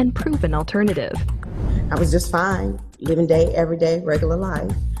safe and proven alternative. I was just fine, living day, everyday, regular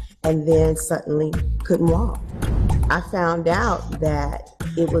life, and then suddenly couldn't walk. I found out that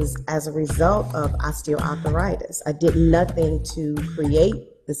it was as a result of osteoarthritis. I did nothing to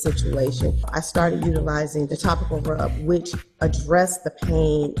create the situation. I started utilizing the topical rub, which addressed the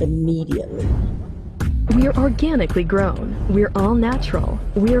pain immediately. We're organically grown. We're all natural.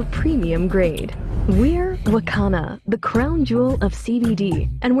 We're premium grade. We're Wakana, the crown jewel of CBD,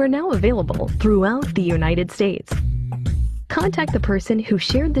 and we're now available throughout the United States. Contact the person who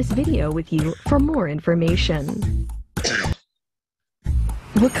shared this video with you for more information.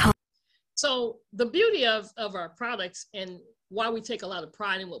 So the beauty of our products and why we take a lot of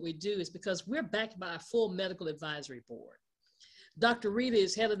pride in what we do is because we're backed by a full medical advisory board. Dr. Rita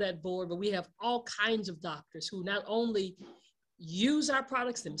is head of that board, but we have all kinds of doctors who not only use our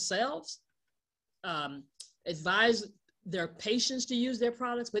products themselves, advise their patients to use their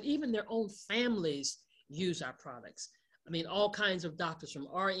products, but even their own families use our products. I mean, all kinds of doctors, from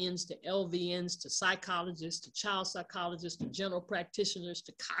RNs to LVNs to psychologists to child psychologists to general practitioners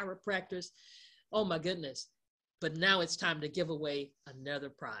to chiropractors. Oh my goodness. But now it's time to give away another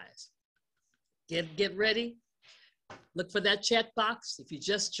prize. Get ready. Look for that chat box. If you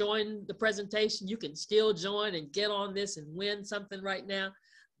just joined the presentation, you can still join and get on this and win something right now.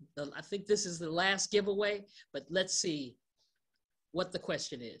 I think this is the last giveaway, but let's see what the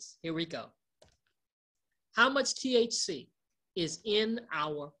question is. Here we go. How much THC is in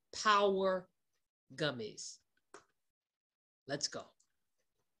our Power Gummies? Let's go.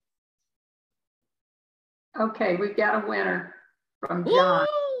 Okay, we've got a winner from John.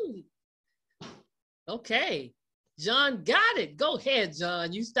 Woo! Okay, John got it. Go ahead,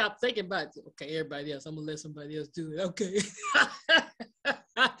 John. You stop thinking about it. Okay, everybody else. I'm gonna let somebody else do it. Okay.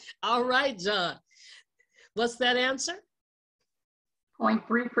 All right, John. What's that answer?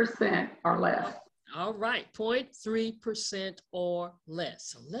 0.3% or less. All right, 0.3% or less.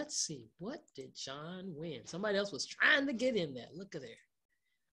 So let's see, what did John win? Somebody else was trying to get in there. Look at there.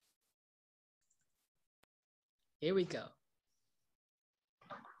 Here we go.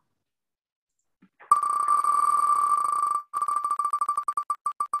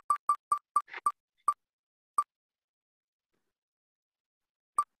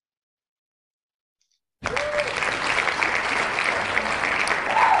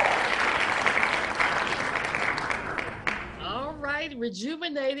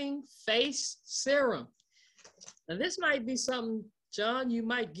 Rejuvenating Face Serum. Now this might be something, John, you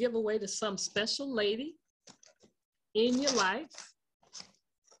might give away to some special lady in your life.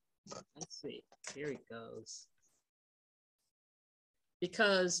 Let's see, here it goes.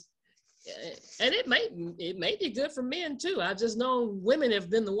 Because, and it may be good for men too. I just know women have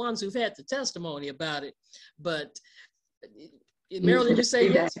been the ones who've had the testimony about it. But Marilyn, you say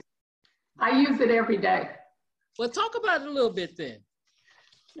yes? I use it every day. Well, talk about it a little bit then.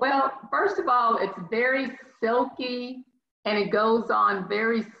 Well, first of all, it's very silky and it goes on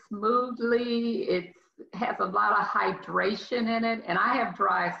very smoothly. It has a lot of hydration in it, and I have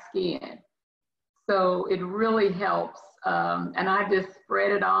dry skin. So it really helps. And I just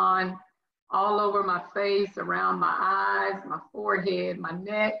spread it on all over my face, around my eyes, my forehead, my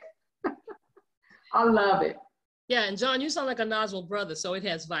neck. I love it. Yeah, and John, you sound like a Noswell brother. So it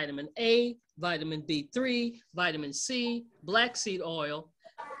has vitamin A, vitamin B3, vitamin C, black seed oil.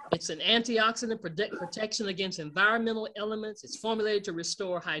 It's an antioxidant protection against environmental elements. It's formulated to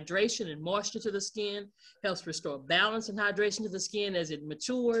restore hydration and moisture to the skin, helps restore balance and hydration to the skin as it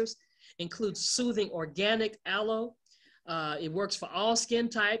matures, includes soothing organic aloe. It works for all skin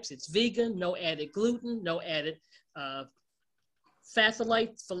types. It's vegan, no added gluten, no added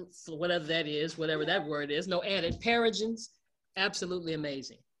phthalate, for whatever that is, whatever that word is, no added paragens. Absolutely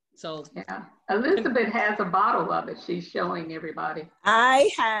amazing. So yeah, Elizabeth has a bottle of it. She's showing everybody. I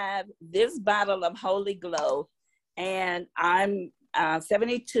have this bottle of Holy Glow, and I'm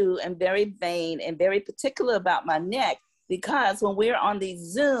 72 and very vain and very particular about my neck, because when we're on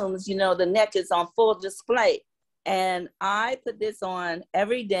these Zooms, you know, the neck is on full display. And I put this on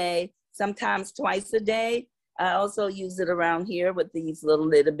every day, sometimes twice a day. I also use it around here with these little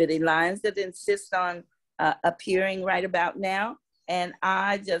bitty lines that insist on appearing right about now. And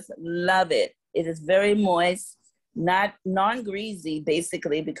I just love it. It is very moist, not non-greasy,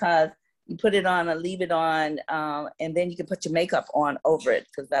 basically, because you put it on and leave it on, and then you can put your makeup on over it,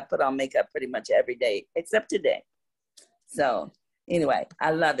 because I put on makeup pretty much every day, except today. So anyway,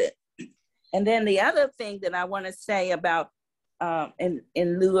 I love it. And then the other thing that I want to say about, in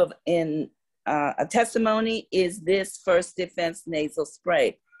lieu of a testimony, is this First Defense nasal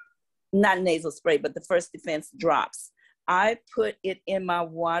spray. Not nasal spray, but the First Defense drops. I put it in my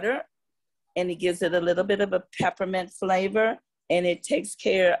water, and it gives it a little bit of a peppermint flavor, and it takes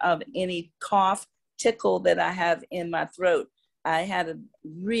care of any cough, tickle that I have in my throat. I had a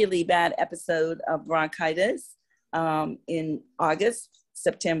really bad episode of bronchitis in August,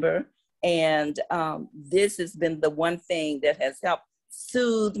 September, and this has been the one thing that has helped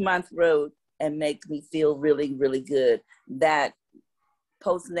soothe my throat and make me feel really, really good. That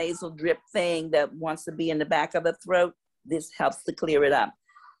post-nasal drip thing that wants to be in the back of the throat, this helps to clear it up.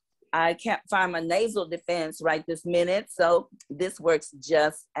 I can't find my nasal defense right this minute, so this works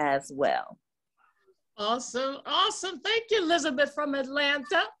just as well. Awesome, awesome. Thank you, Elizabeth from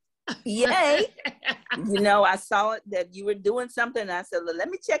Atlanta. Yay. You know, I saw it that you were doing something. I said, well, let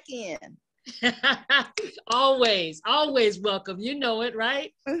me check in. Always, always welcome. You know it,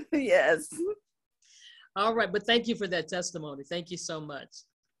 right? Yes. All right, but thank you for that testimony. Thank you so much.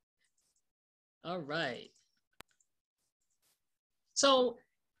 All right. So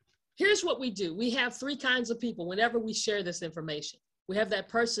here's what we do. We have three kinds of people whenever we share this information. We have that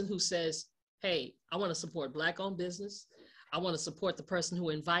person who says, hey, I want to support Black-owned business. I want to support the person who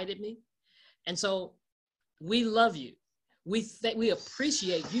invited me. And so we love you. We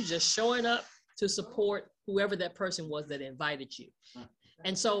appreciate you just showing up to support whoever that person was that invited you.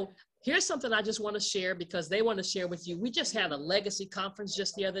 And so here's something I just want to share, because they want to share with you. We just had a legacy conference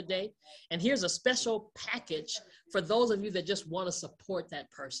just the other day, and here's a special package for those of you that just want to support that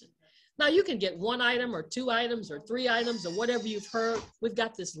person. Now you can get one item or two items or three items or whatever you've heard. We've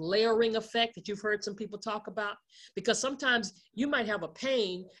got this layering effect that you've heard some people talk about, because sometimes you might have a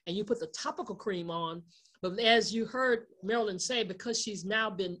pain and you put the topical cream on, but as you heard Marilyn say, because she's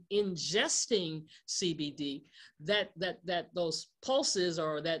now been ingesting CBD, that those pulses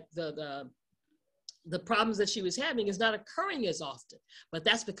or that the problems that she was having is not occurring as often, but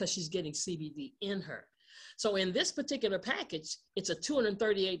that's because she's getting CBD in her. So in this particular package, it's a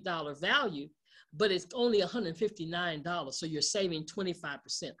 $238 value, but it's only $159. So you're saving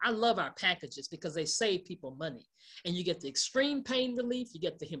 25%. I love our packages because they save people money. And you get the extreme pain relief, you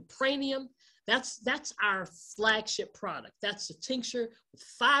get the Hempranium. That's our flagship product. That's a tincture with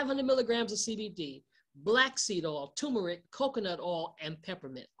 500 milligrams of CBD, black seed oil, turmeric, coconut oil, and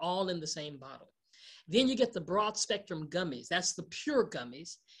peppermint, all in the same bottle. Then you get the broad spectrum gummies. That's the pure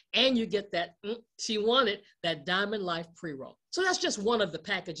gummies. And you get that, she wanted, that Diamond Life pre-roll. So that's just one of the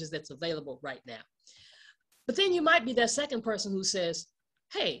packages that's available right now. But then you might be that second person who says,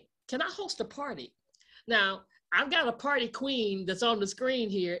 hey, can I host a party? Now, I've got a party queen that's on the screen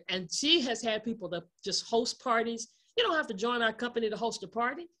here, and she has had people to just host parties. You don't have to join our company to host a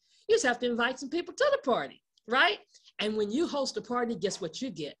party. You just have to invite some people to the party, right? And when you host a party, guess what you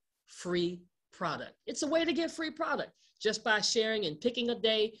get? Free product. It's a way to get free product just by sharing and picking a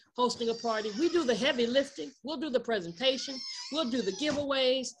day, hosting a party. We do the heavy lifting. We'll do the presentation. We'll do the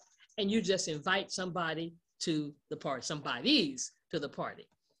giveaways, and you just invite somebody to the party, somebody's to the party.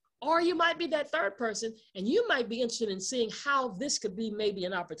 Or you might be that third person, and you might be interested in seeing how this could be maybe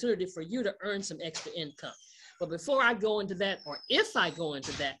an opportunity for you to earn some extra income. But before I go into that, or if I go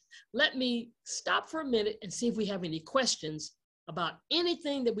into that, let me stop for a minute and see if we have any questions about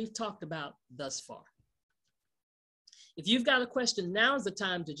anything that we've talked about thus far. If you've got a question, now is the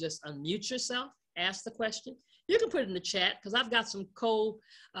time to just unmute yourself, ask the question. You can put it in the chat, because I've got some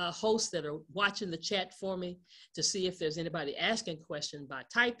co-hosts that are watching the chat for me to see if there's anybody asking a question by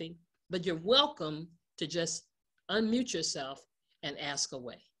typing, but you're welcome to just unmute yourself and ask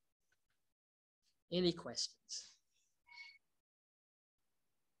away. Any questions?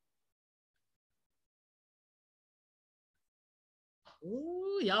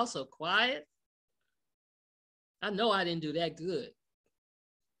 Ooh, y'all so quiet. I know I didn't do that good.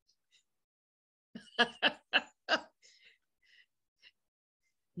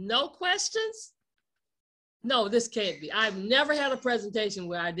 No questions? No, this can't be. I've never had a presentation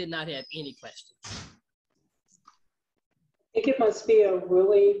where I did not have any questions. I think it must be a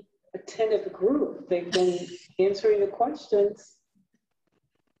really attentive group. They've been answering the questions.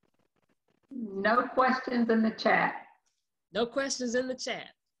 No questions in the chat. No questions in the chat.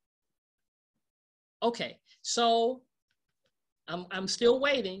 Okay, so I'm still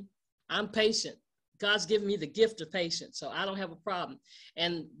waiting. I'm patient. God's given me the gift of patience, so I don't have a problem.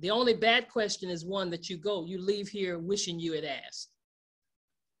 And the only bad question is one that you leave here wishing you had asked.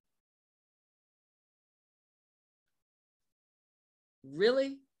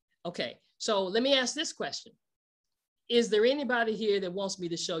 Really? Okay, so let me ask this question. Is there anybody here that wants me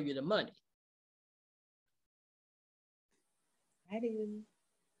to show you the money? I do.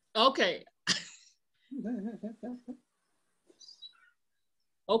 Okay.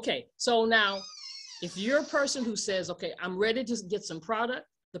 Okay, so now, if you're a person who says, okay, I'm ready to get some product,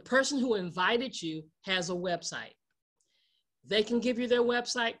 the person who invited you has a website. They can give you their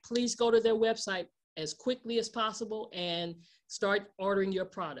website. Please go to their website as quickly as possible and start ordering your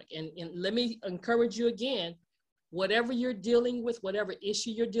product. And let me encourage you again, whatever you're dealing with, whatever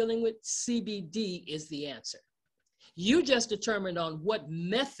issue you're dealing with, CBD is the answer. You just determined on what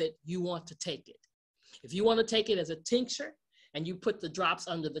method you want to take it. If you want to take it as a tincture and you put the drops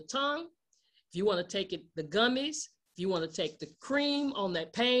under the tongue, if you want to take it, the gummies, if you want to take the cream on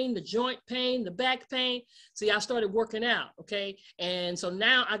that pain, the joint pain, the back pain. See, I started working out, okay? And so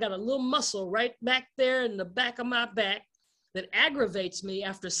now I got a little muscle right back there in the back of my back that aggravates me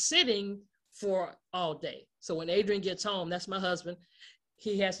after sitting for all day. So when Adrian gets home, that's my husband,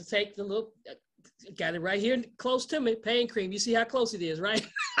 he has to take the little, got it right here close to me, pain cream. You see how close it is, right?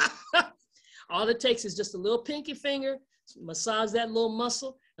 All it takes is just a little pinky finger, massage that little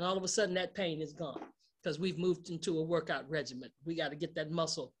muscle, and all of a sudden that pain is gone because we've moved into a workout regimen. We got to get that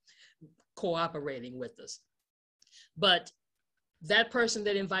muscle cooperating with us. But that person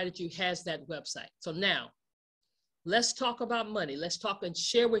that invited you has that website. So now let's talk about money. Let's talk and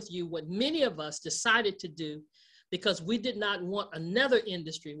share with you what many of us decided to do because we did not want another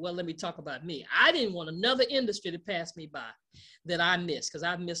industry. Well, let me talk about me. I didn't want another industry to pass me by that I missed because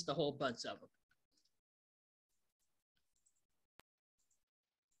I've missed a whole bunch of them.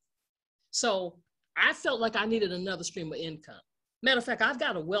 So I felt like I needed another stream of income. Matter of fact, I've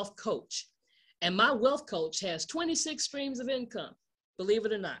got a wealth coach, and my wealth coach has 26 streams of income, believe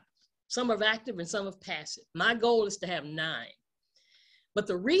it or not. Some are active and some are passive. My goal is to have 9. But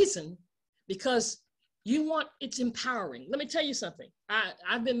the reason, because it's empowering. Let me tell you something.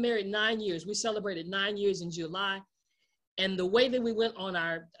 I've been married 9 years. We celebrated 9 years in July. And the way that we went on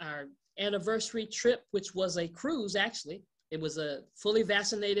our anniversary trip, which was a cruise, actually, it was a fully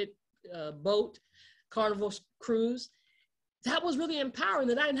vaccinated boat, Carnival cruise. That was really empowering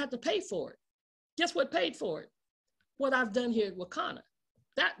that I didn't have to pay for it. Guess what paid for it? What I've done here at Wakana.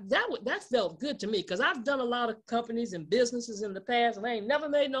 That felt good to me because I've done a lot of companies and businesses in the past and I ain't never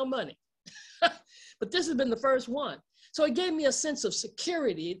made no money. But this has been the first one. So it gave me a sense of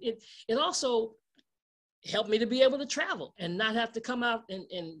security. It also helped me to be able to travel and not have to come out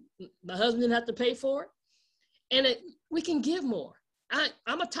and my husband didn't have to pay for it. And we can give more.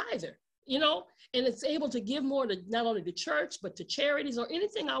 I'm a tither, you know, and it's able to give more to not only the church, but to charities or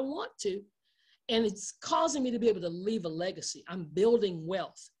anything I want to. And it's causing me to be able to leave a legacy. I'm building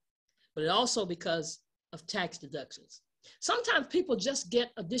wealth, but it also because of tax deductions. Sometimes people just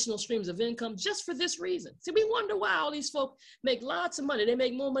get additional streams of income just for this reason. See, we wonder why all these folks make lots of money. They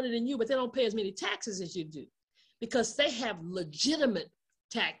make more money than you, but they don't pay as many taxes as you do because they have legitimate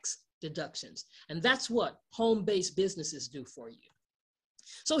tax deductions. And that's what home-based businesses do for you.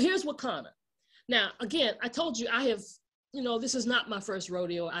 So here's Wakana. Now, again, I told you I have, this is not my first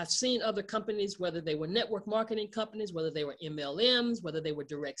rodeo. I've seen other companies, whether they were network marketing companies, whether they were MLMs, whether they were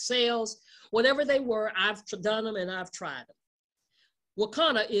direct sales, whatever they were, I've done them and I've tried them.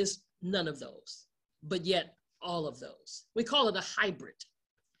 Wakana is none of those, but yet all of those. We call it a hybrid.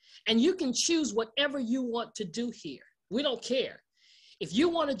 And you can choose whatever you want to do here. We don't care. If you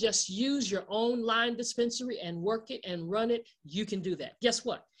want to just use your own line dispensary and work it and run it, you can do that. Guess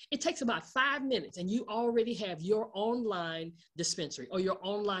what? It takes about 5 minutes and you already have your online dispensary or your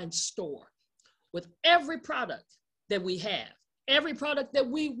online store with every product that we have, every product that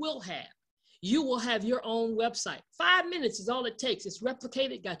we will have. You will have your own website. 5 minutes is all it takes. It's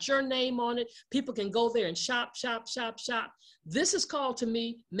replicated, got your name on it. People can go there and shop, shop, shop, shop. This is called, to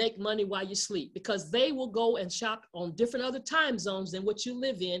me, make money while you sleep, because they will go and shop on different other time zones than what you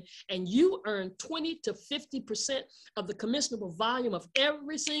live in, and you earn 20 to 50% of the commissionable volume of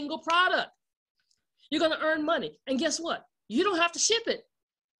every single product. You're going to earn money. And guess what? You don't have to ship it.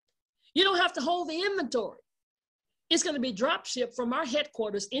 You don't have to hold the inventory. It's going to be drop shipped from our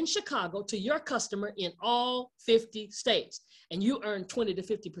headquarters in Chicago to your customer in all 50 states. And you earn 20 to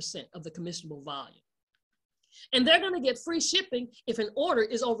 50% of the commissionable volume. And they're going to get free shipping if an order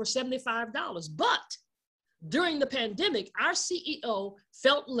is over $75. But during the pandemic, our CEO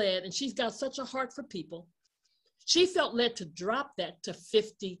felt led, and she's got such a heart for people, she felt led to drop that to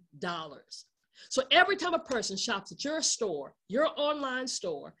 $50. So every time a person shops at your store, your online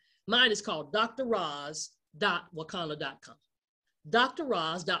store, mine is called drroz.wakana.com.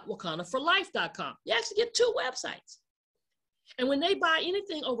 drroz.wakanaforlife.com. You actually get 2 websites. And when they buy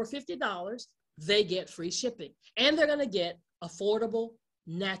anything over $50, they get free shipping. And they're going to get affordable,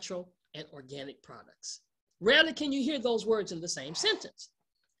 natural, and organic products. Rarely can you hear those words in the same sentence.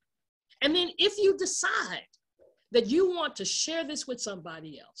 And then if you decide that you want to share this with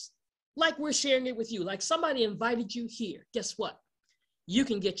somebody else, like we're sharing it with you, like somebody invited you here, guess what? You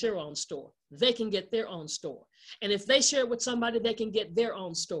can get your own store. They can get their own store. And if they share it with somebody, they can get their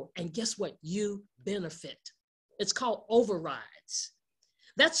own store. And guess what? You benefit. It's called overrides.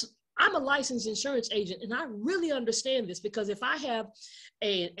 I'm a licensed insurance agent, and I really understand this because if I have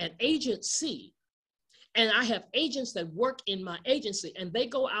an agency, and I have agents that work in my agency, and they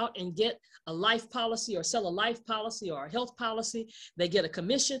go out and get a life policy or sell a life policy or a health policy, they get a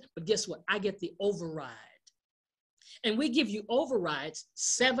commission, but guess what? I get the override. And we give you overrides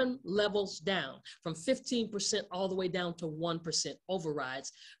 7 levels down, from 15% all the way down to 1%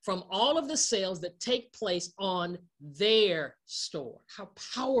 overrides from all of the sales that take place on their store. How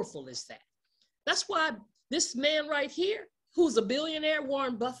powerful is that? That's why this man right here, who's a billionaire,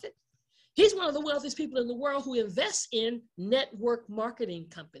 Warren Buffett, he's one of the wealthiest people in the world who invests in network marketing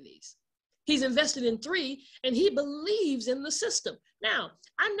companies. He's invested in 3, and he believes in the system. Now,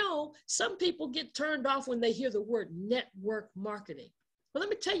 I know some people get turned off when they hear the word network marketing. But let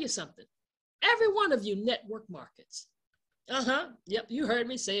me tell you something. Every one of you network markets. Yep, you heard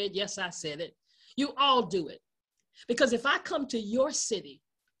me say it. Yes, I said it. You all do it. Because if I come to your city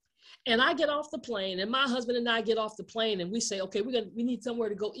and I get off the plane, and my husband and I get off the plane, and we say, okay, we need somewhere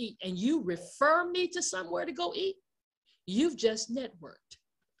to go eat, and you refer me to somewhere to go eat, you've just networked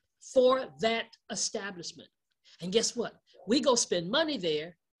for that establishment. And guess what? We go spend money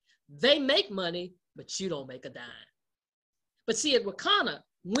there. They make money, but you don't make a dime. But see, at Wakana,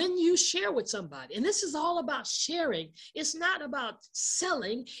 when you share with somebody, and this is all about sharing, it's not about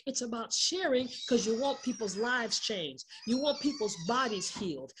selling, it's about sharing because you want people's lives changed. You want people's bodies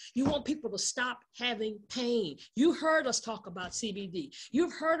healed. You want people to stop having pain. You heard us talk about CBD.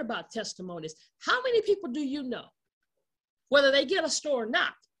 You've heard about testimonies. How many people do you know, whether they get a store or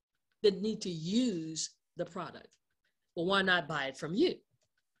not, that need to use the product? Well, why not buy it from you?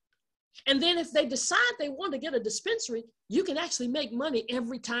 And then if they decide they want to get a dispensary, you can actually make money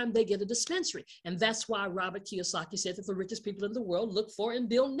every time they get a dispensary. And that's why Robert Kiyosaki said that the richest people in the world look for and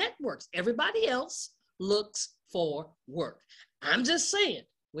build networks. Everybody else looks for work. I'm just saying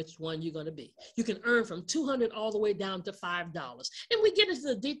which one you're going to be. You can earn from $200 all the way down to $5. And we get into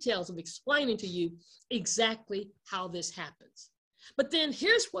the details of explaining to you exactly how this happens. But then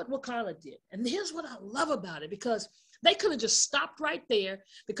here's what Wakana did. And here's what I love about it, because they could have just stopped right there,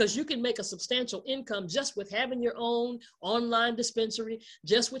 because you can make a substantial income just with having your own online dispensary,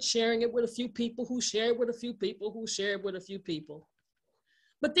 just with sharing it with a few people who share it with a few people who share it with a few people.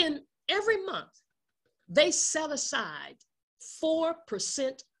 But then every month, they set aside 4%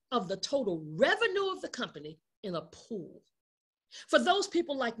 of the total revenue of the company in a pool. For those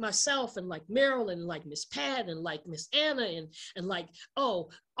people like myself and like Meryl and like Miss Pat and like Miss Anna and like, all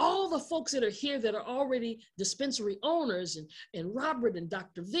the folks that are here that are already dispensary owners and Robert and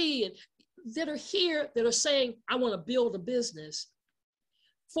Dr. V and that are here that are saying, I want to build a business,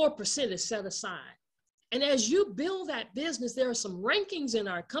 4% is set aside. And as you build that business, there are some rankings in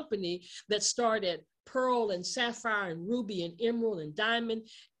our company that start at pearl and sapphire and ruby and emerald and diamond.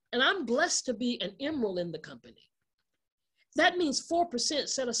 And I'm blessed to be an emerald in the company. That means 4%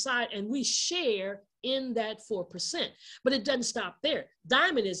 set aside, and we share in that 4%. But it doesn't stop there.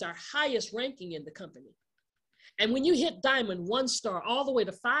 Diamond is our highest ranking in the company. And when you hit diamond 1 star all the way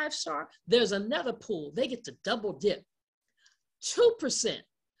to 5 star, there's another pool. They get to double dip. 2%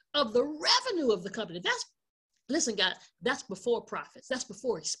 of the revenue of the company. Listen, guys, that's before profits. That's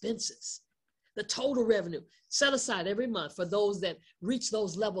before expenses. The total revenue set aside every month for those that reach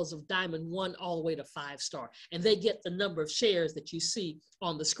those levels of diamond 1 all the way to 5 star. And they get the number of shares that you see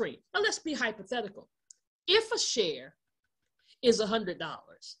on the screen. Now let's be hypothetical. If a share is $100,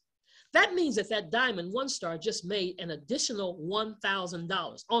 That means that that Diamond One Star just made an additional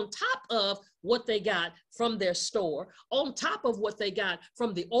 $1,000 on top of what they got from their store, on top of what they got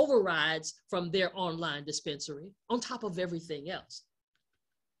from the overrides from their online dispensary, on top of everything else.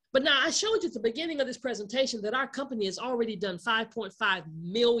 But now I showed you at the beginning of this presentation that our company has already done $5.5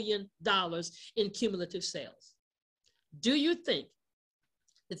 million in cumulative sales. Do you think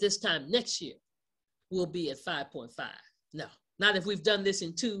that this time next year we'll be at 5.5? No. Not if we've done this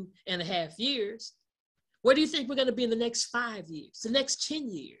in 2.5 years. Where do you think we're going to be in the next 5 years, the next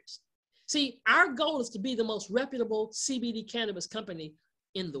 10 years? See, our goal is to be the most reputable CBD cannabis company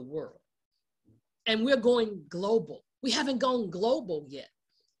in the world. And we're going global. We haven't gone global yet.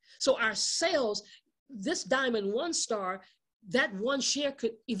 So our sales, this Diamond One Star, that one share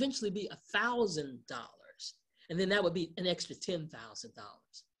could eventually be $1,000. And then that would be an extra $10,000.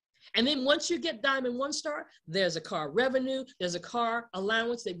 And then once you get Diamond One Star, there's a car revenue, there's a car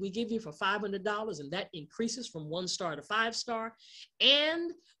allowance that we give you for $500, and that increases from 1 star to 5 star.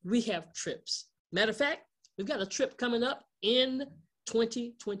 And we have trips. Matter of fact, we've got a trip coming up in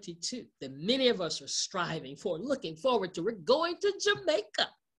 2022 that many of us are striving for, looking forward to. We're going to Jamaica.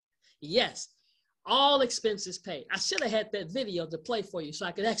 Yes, all expenses paid. I should have had that video to play for you so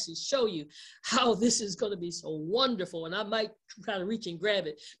I could actually show you how this is going to be so wonderful. And I might try to reach and grab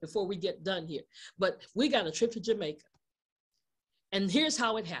it before we get done here. But we got a trip to Jamaica. And here's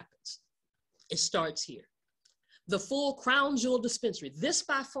how it happens. It starts here. The full Crown Jewel dispensary. This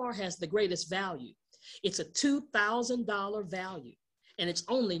by far has the greatest value. It's a $2,000 value, and it's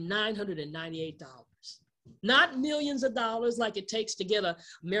only $998. Not millions of dollars like it takes to get a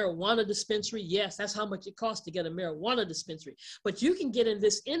marijuana dispensary. Yes, that's how much it costs to get a marijuana dispensary. But you can get in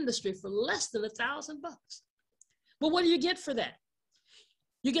this industry for less than $1,000. But what do you get for that?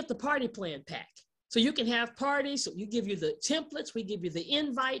 You get the party plan pack. So you can have parties. So we give you the templates. We give you the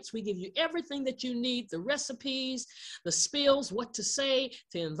invites. We give you everything that you need, the recipes, the spills, what to say,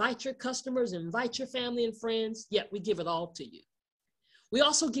 to invite your customers, invite your family and friends. Yeah, we give it all to you. We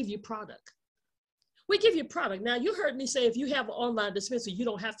also give you product. We give you product. Now, you heard me say if you have an online dispensary, you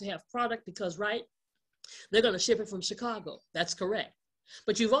don't have to have product because, right, they're going to ship it from Chicago. That's correct.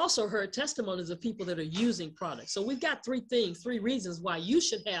 But you've also heard testimonies of people that are using products. So we've got three reasons why you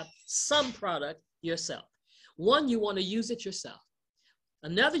should have some product yourself. One, you want to use it yourself.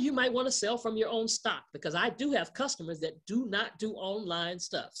 Another, you might want to sell from your own stock, because I do have customers that do not do online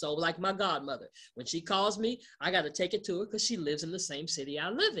stuff. So like my godmother, when she calls me, I got to take it to her because she lives in the same city I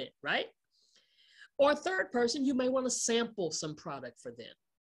live in, right? Or a third person, you may want to sample some product for them.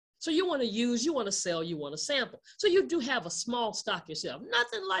 So you want to use, you want to sell, you want to sample. So you do have a small stock yourself.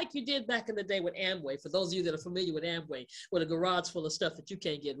 Nothing like you did back in the day with Amway. For those of you that are familiar with Amway, with a garage full of stuff that you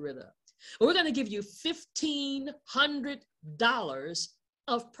can't get rid of. But we're going to give you $1,500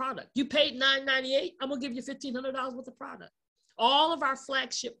 of product. You paid $998, I'm going to give you $1,500 worth of product. All of our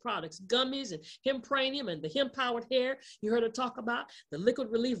flagship products, gummies and hempranium and the hemp-powered hair you heard her talk about, the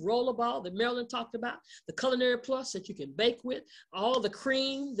liquid relief rollerball that Marilyn talked about, the Culinary Plus that you can bake with, all the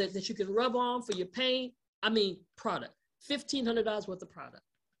cream that you can rub on for your pain. I mean, product, $1,500 worth of product.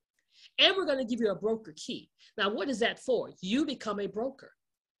 And we're going to give you a broker key. Now, what is that for? You become a broker.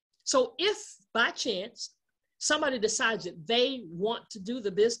 So if by chance somebody decides that they want to do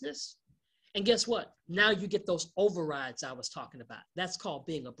the business, and guess what? Now you get those overrides I was talking about. That's called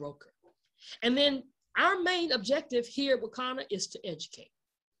being a broker. And then our main objective here at Wakana is to educate.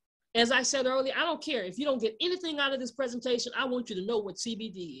 As I said earlier, I don't care if you don't get anything out of this presentation. I want you to know what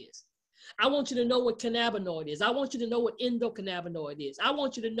CBD is. I want you to know what cannabinoid is. I want you to know what endocannabinoid is. I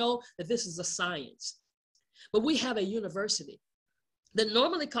want you to know that this is a science. But we have a university that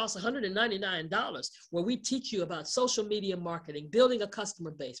normally costs $199, where we teach you about social media marketing, building a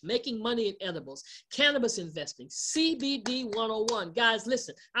customer base, making money in edibles, cannabis investing, CBD 101. Guys,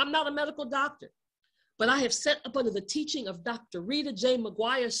 listen, I'm not a medical doctor, but I have set up under the teaching of Dr. Rita J.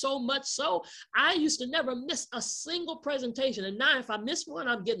 McGuire so much so, I used to never miss a single presentation. And now if I miss one,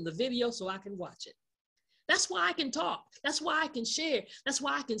 I'm getting the video so I can watch it. That's why I can talk. That's why I can share. That's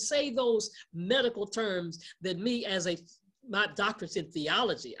why I can say those medical terms that me as my doctorate's in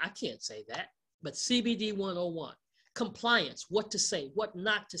theology, I can't say that, but CBD 101, compliance, what to say, what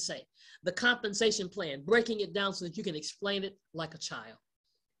not to say, the compensation plan, breaking it down so that you can explain it like a child.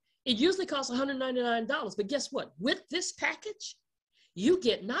 It usually costs $199, but guess what? With this package, you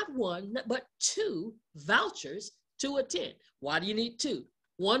get not one, but 2 vouchers to attend. Why do you need 2?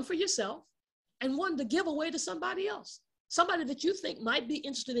 One for yourself and one to give away to somebody else, somebody that you think might be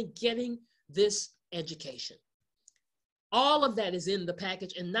interested in getting this education. All of that is in the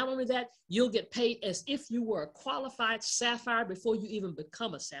package. And not only that, you'll get paid as if you were a qualified Sapphire before you even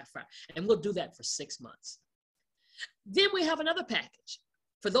become a Sapphire. And we'll do that for 6 months. Then we have another package.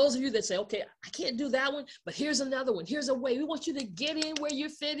 For those of you that say, okay, I can't do that one, but here's another one. Here's a way. We want you to get in where you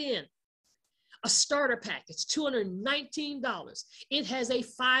fit in. A starter pack, it's $219. It has a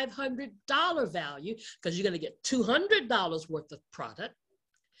 $500 value because you're going to get $200 worth of product.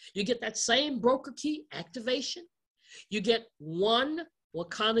 You get that same broker key activation. You get one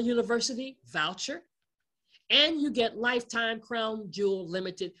Wakana University voucher, and you get Lifetime Crown Jewel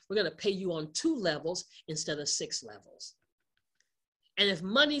Limited. We're going to pay you on 2 levels instead of 6 levels. And if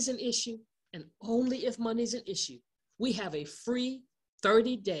money's an issue, and only if money's an issue, we have a free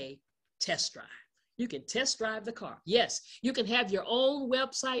 30-day test drive. You can test drive the car. Yes, you can have your own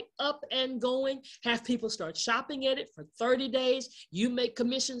website up and going, have people start shopping at it for 30 days. You make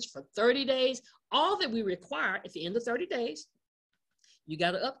commissions for 30 days. All that we require at the end of 30 days, you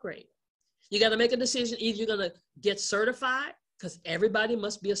got to upgrade. You got to make a decision. Either you're going to get certified, because everybody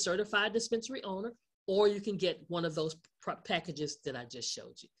must be a certified dispensary owner, or you can get one of those packages that I just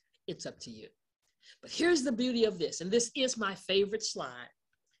showed you. It's up to you. But here's the beauty of this, and this is my favorite slide,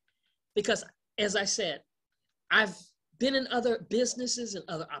 because as I said, I've been in other businesses and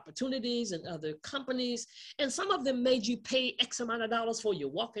other opportunities and other companies, and some of them made you pay X amount of dollars before you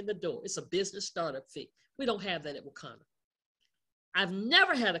walk in the door. It's a business startup fee. We don't have that at Wakana. I've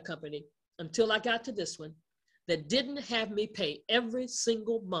never had a company until I got to this one that didn't have me pay every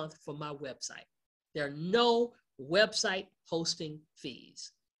single month for my website. There are no website hosting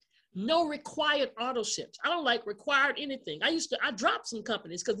fees. No required auto ships. I don't like required anything. I dropped some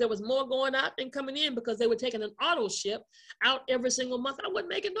companies because there was more going out than coming in because they were taking an auto ship out every single month. I wasn't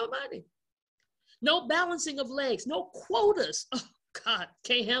making no money. No balancing of legs, no quotas. Oh God,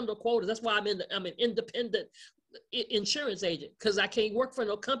 can't handle quotas. That's why I'm an independent insurance agent, because I can't work for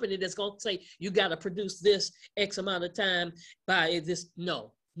no company that's going to say, you got to produce this X amount of time by this.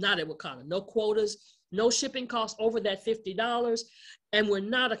 No, not at Wakana. No quotas. No shipping costs over that $50, and we're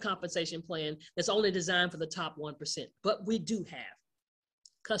not a compensation plan that's only designed for the top 1%, but we do have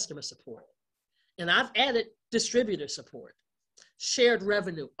customer support. And I've added distributor support, shared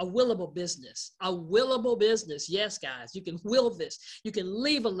revenue, a willable business, Yes, guys, you can will this. You can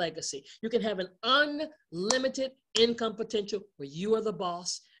leave a legacy. You can have an unlimited income potential where you are the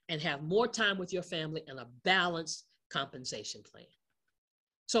boss and have more time with your family and a balanced compensation plan.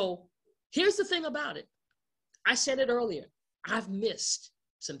 So here's the thing about it. I said it earlier. I've missed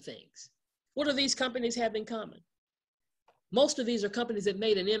some things. What do these companies have in common? Most of these are companies that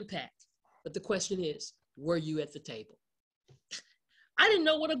made an impact. But the question is, were you at the table? I didn't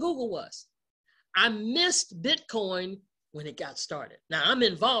know what a Google was. I missed Bitcoin when it got started. Now, I'm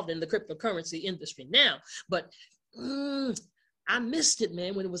involved in the cryptocurrency industry now, but I missed it,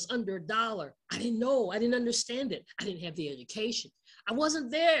 man, when it was under $1. I didn't know. I didn't understand it. I didn't have the education. I wasn't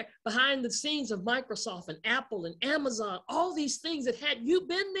there behind the scenes of Microsoft and Apple and Amazon, all these things that had you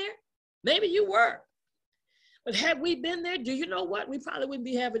been there, maybe you were. But had we been there, do you know what? We probably wouldn't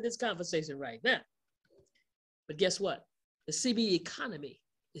be having this conversation right now. But guess what? The CBD economy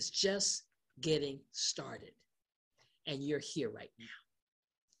is just getting started. And you're here right now.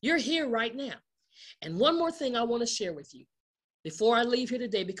 You're here right now. And one more thing I want to share with you before I leave here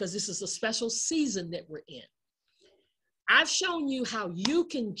today, because this is a special season that we're in. I've shown you how you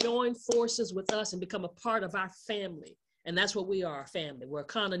can join forces with us and become a part of our family. And that's what we are, a family. We're a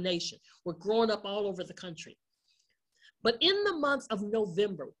Wakana nation. We're growing up all over the country. But in the month of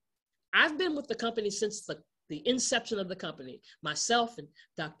November, I've been with the company since the inception of the company. Myself and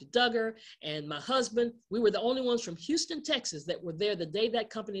Dr. Duggar and my husband, we were the only ones from Houston, Texas that were there the day that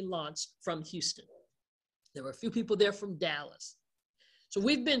company launched from Houston. There were a few people there from Dallas. So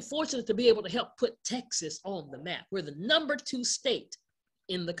we've been fortunate to be able to help put Texas on the map. We're the #2 state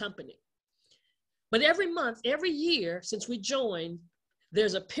in the company. But every month, every year since we joined,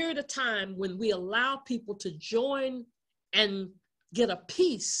 there's a period of time when we allow people to join and get a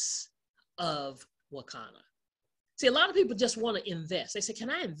piece of Wakana. See, a lot of people just want to invest. They say, can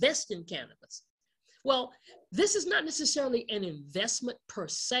I invest in cannabis? Well, this is not necessarily an investment per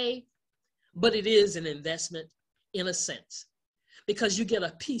se, but it is an investment in a sense, because you get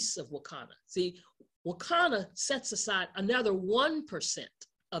a piece of Wakana. See, Wakana sets aside another 1%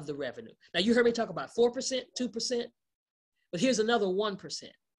 of the revenue. Now, you heard me talk about 4%, 2%, but here's another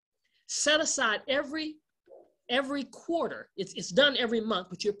 1%. Set aside every quarter. It's done every month,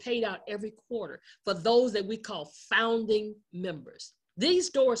 but you're paid out every quarter for those that we call founding members. These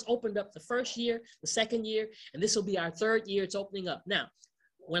doors opened up the first year, the second year, and this will be our 3rd year it's opening up. Now,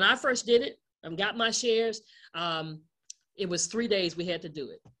 when I first did it, got my shares, it was 3 days we had to do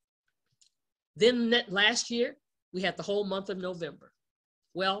it. Then last year, we had the whole month of November.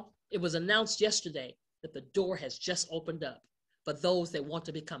 Well, it was announced yesterday that the door has just opened up for those that want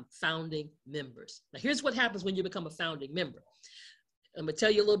to become founding members. Now, here's what happens when you become a founding member. I'm gonna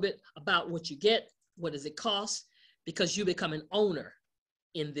tell you a little bit about what you get, what does it cost, because you become an owner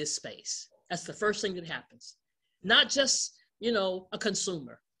in this space. That's the first thing that happens. Not just, you know, a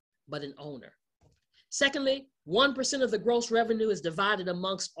consumer, but an owner. Secondly, 1% of the gross revenue is divided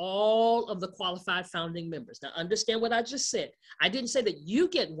amongst all of the qualified founding members. Now, understand what I just said. I didn't say that you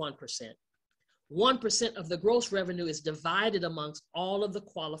get 1%. 1% of the gross revenue is divided amongst all of the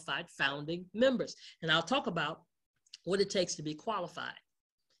qualified founding members. And I'll talk about what it takes to be qualified.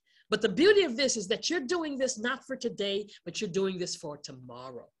 But the beauty of this is that you're doing this not for today, but you're doing this for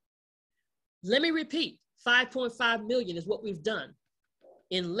tomorrow. Let me repeat, 5.5 million is what we've done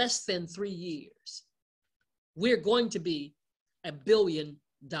in less than 3 years. We're going to be a $1 billion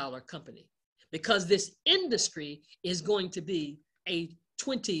company because this industry is going to be a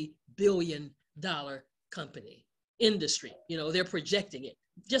 $20 billion company industry. You know, they're projecting it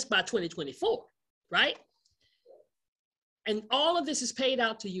just by 2024, right? And all of this is paid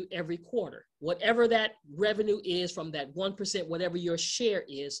out to you every quarter. Whatever that revenue is from that 1%, whatever your share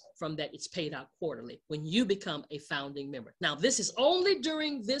is from that, it's paid out quarterly when you become a founding member. Now, this is only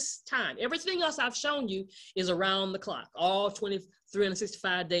during this time. Everything else I've shown you is around the clock, all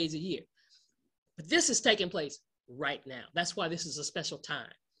 365 days a year. But this is taking place right now. That's why this is a special time.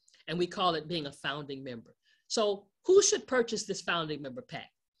 And we call it being a founding member. So who should purchase this founding member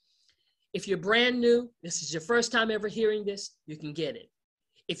pack? If you're brand new, this is your first time ever hearing this, you can get it.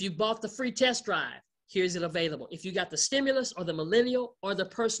 If you bought the free test drive, here's it available. If you got the stimulus or the millennial or the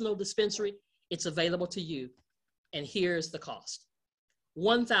personal dispensary, it's available to you. And here's the cost.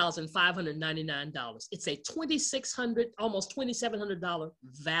 $1,599. It's a $2,600, almost $2,700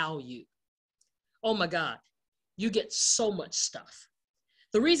 value. Oh my God, you get so much stuff.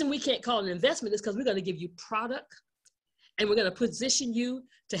 The reason we can't call it an investment is because we're going to give you product and we're going to position you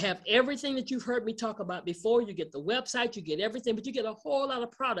to have everything that you've heard me talk about before. You get the website, you get everything, but you get a whole lot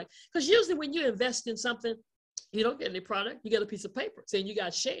of product. Because usually when you invest in something, you don't get any product, you get a piece of paper saying you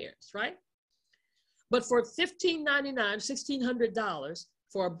got shares, right? But for $1,599, $1,600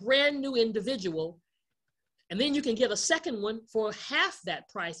 for a brand new individual, and then you can get a second one for half that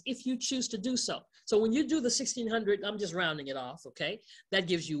price if you choose to do so. So when you do the $1,600, I'm just rounding it off, okay? That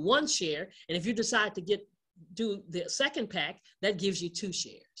gives you 1 share. And if you decide to do the second pack, that gives you 2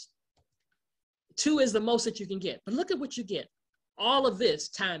 shares. 2 is the most that you can get. But look at what you get. All of this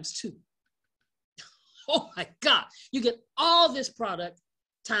times 2. Oh my God. You get all this product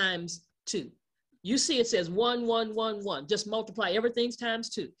times 2. You see it says 1, 1, 1, 1. Just multiply everything's times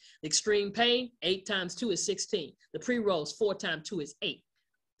 2. The extreme pain, 8 times 2 is 16. The pre-rolls, 4 times 2 is 8.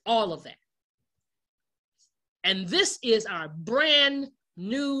 All of that. And this is our brand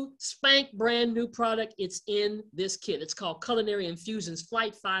new, spank brand new product. It's in this kit. It's called Culinary Infusions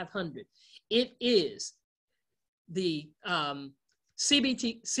Flight 500. It is the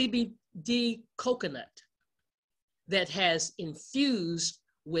CBD coconut that has infused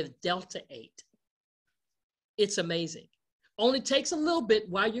with Delta 8. It's amazing. Only takes a little bit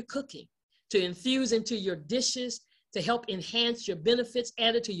while you're cooking to infuse into your dishes to help enhance your benefits,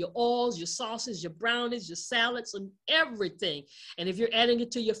 add it to your oils, your sauces, your brownies, your salads, and everything. And if you're adding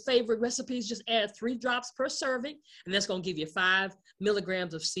it to your favorite recipes, just add 3 drops per serving, and that's gonna give you 5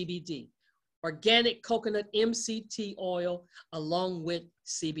 milligrams of CBD. Organic coconut MCT oil along with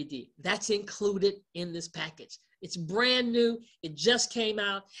CBD. That's included in this package. It's brand new, it just came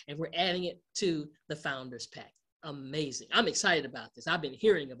out, and we're adding it to the Founders Pack. Amazing. I'm excited about this. I've been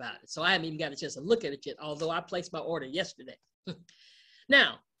hearing about it, so I haven't even got a chance to look at it yet, although I placed my order yesterday.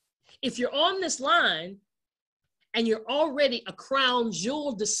 Now, if you're on this line and you're already a Crown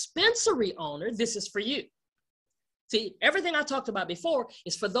Jewel dispensary owner, this is for you. See, everything I talked about before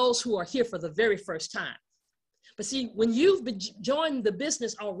is for those who are here for the very first time. But see, when you've joined the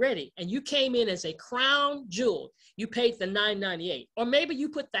business already and you came in as a Crown Jewel, you paid the $9.98, or maybe you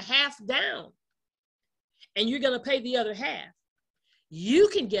put the half down and you're going to pay the other half. You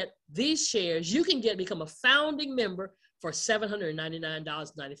can get these shares. You can become a founding member for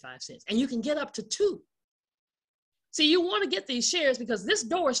 $799.95, and you can get up to 2. See, you want to get these shares because this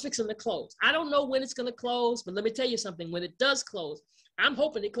door is fixing to close. I don't know when it's going to close, but let me tell you something. When it does close, I'm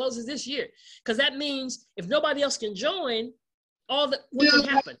hoping it closes this year, because that means if nobody else can join, what can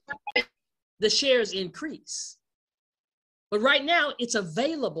happen? The shares increase. But right now, it's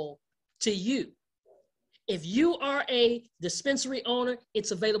available to you. If you are a dispensary owner,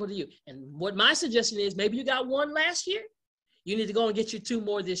 it's available to you. And what my suggestion is, maybe you got one last year, You need to go and get you 2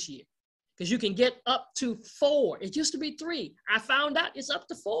 more this year, because you can get up to 4. It used to be 3. I found out it's up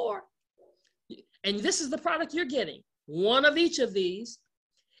to 4. And this is the product you're getting. 1 of each of these,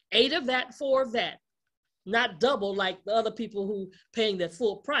 8 of that, 4 of that. Not double like the other people who paying the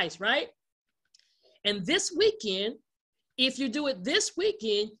full price, right? And this weekend, if you do it this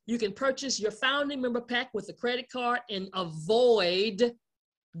weekend, you can purchase your founding member pack with a credit card and avoid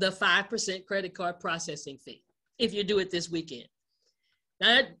the 5% credit card processing fee if you do it this weekend.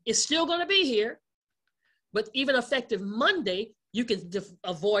 Now, it's still going to be here, but even effective Monday, you can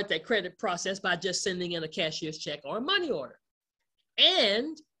avoid that credit process by just sending in a cashier's check or a money order.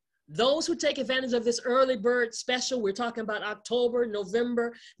 And those who take advantage of this early bird special, we're talking about October,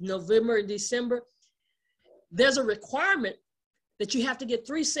 November, and December, there's a requirement that you have to get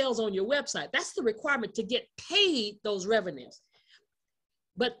 3 sales on your website. That's the requirement to get paid those revenues.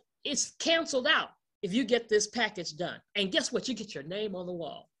 But it's canceled out if you get this package done. And guess what? You get your name on the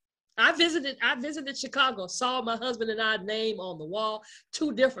wall. I visited Chicago, saw my husband and I's name on the wall,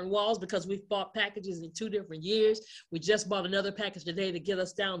 2 different walls, because we've bought packages in 2 different years. We just bought another package today to get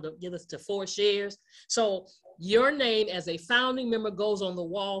us to 4 shares. So your name as a founding member goes on the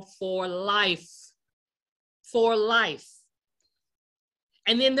wall for life. For life.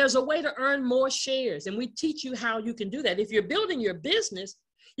 And then there's a way to earn more shares, and we teach you how you can do that. If you're building your business,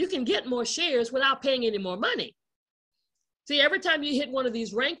 you can get more shares without paying any more money. See, every time you hit one of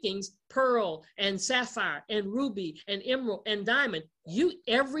these rankings, Pearl and Sapphire and Ruby and Emerald and Diamond,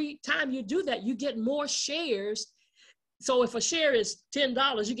 every time you do that, you get more shares. So if a share is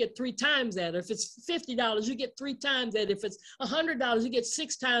 $10, you get 3 times that. If it's $50, you get 3 times that. If it's $100, you get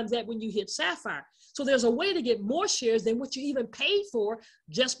 6 times that when you hit Sapphire. So there's a way to get more shares than what you even paid for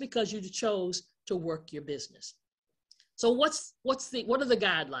just because you chose to work your business. So what are the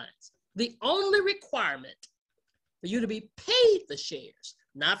guidelines? The only requirement for you to be paid the shares,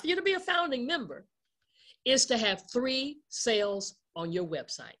 not for you to be a founding member, is to have 3 sales on your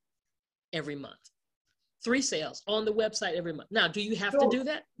website every month. 3 sales on the website every month. Now, do you have to do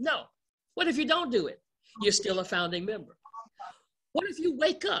that? No. What if you don't do it? You're still a founding member. What if you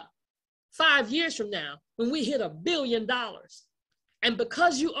wake up 5 years from now when we hit $1 billion, and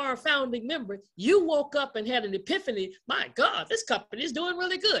because you are a founding member, you woke up and had an epiphany, my God, this company is doing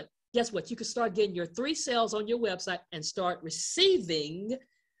really good. Guess what? You can start getting your 3 sales on your website and start receiving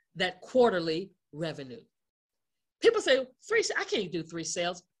that quarterly revenue. People say, I can't do 3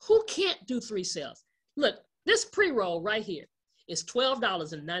 sales. Who can't do 3 sales? Look, this pre-roll right here is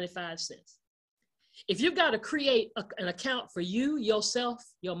 $12.95. If you've got to create an account for you, yourself,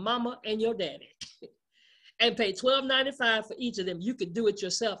 your mama, and your daddy, and pay $12.95 for each of them, you could do it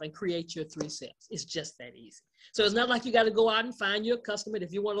yourself and create your 3 sales. It's just that easy. So it's not like you got to go out and find your customer.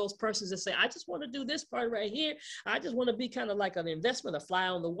 If you're one of those persons that say, I just want to do this part right here, I just want to be kind of like an investment, a fly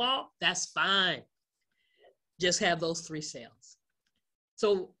on the wall, that's fine. Just have those 3 sales.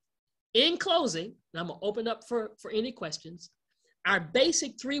 So in closing, and I'm going to open up for any questions. Our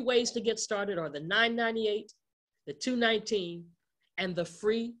basic 3 ways to get started are the $9.98, the $2.19, and the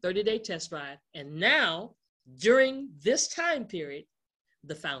free 30-day test drive. And now, during this time period,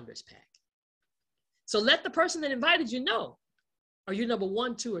 the Founders Pack. So let the person that invited you know, are you number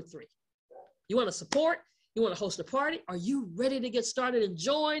 1, 2, or 3? You want to support? You want to host a party? Are you ready to get started and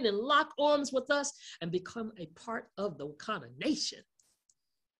join and lock arms with us and become a part of the Wakana Nation?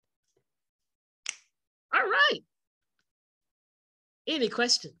 All right. Any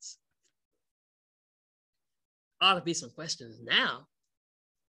questions? Ought to be some questions now.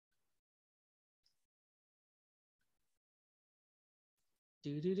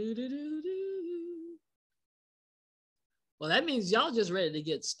 Well, that means y'all just ready to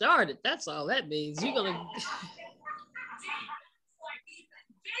get started. That's all that means. You're gonna.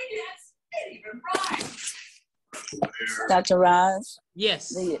 Dr. Raj?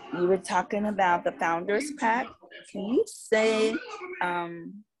 Yes. You were talking about the Founders Pack. Can you say, there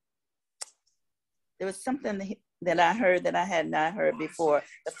was something that I heard that I had not heard before,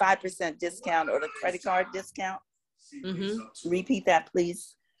 the 5% discount or the credit card discount? Mm-hmm. Repeat that,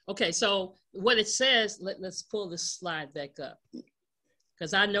 please. Okay, so what it says, let's pull this slide back up,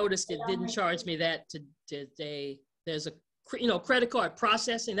 because I noticed it didn't charge me that today. There's a credit card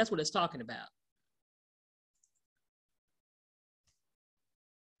processing. That's what it's talking about.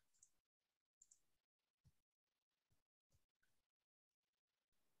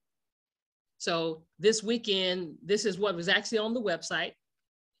 So this weekend, this is what was actually on the website.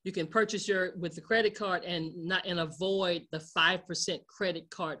 You can purchase with the credit card and avoid the 5% credit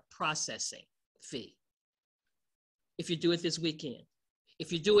card processing fee if you do it this weekend.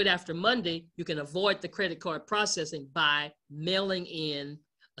 If you do it after Monday, you can avoid the credit card processing by mailing in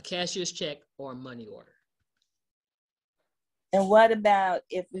a cashier's check or a money order. And what about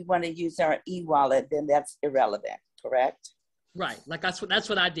if we want to use our e-wallet, then that's irrelevant, correct? Right, like that's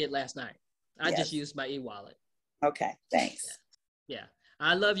what I did last night. I Yes. just used my e-wallet. Okay, thanks. Yeah,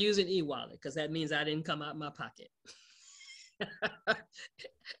 I love using e-wallet because that means I didn't come out my pocket.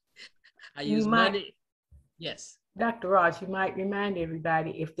 I use money. Yes. Dr. Ross, you might remind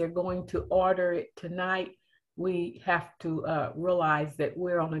everybody if they're going to order it tonight, we have to realize that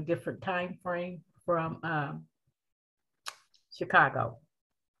we're on a different time frame from Chicago.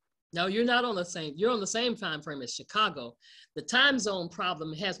 No, you're not on the same. You're on the same time frame as Chicago. The time zone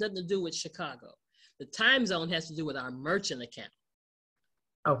problem has nothing to do with Chicago. The time zone has to do with our merchant account.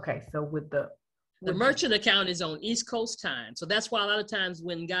 Okay, so with the merchant account is on East Coast time. So that's why a lot of times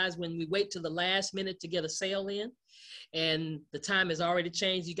when we wait to the last minute to get a sale in and the time has already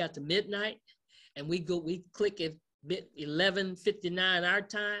changed, you got to midnight and we click at 11:59 our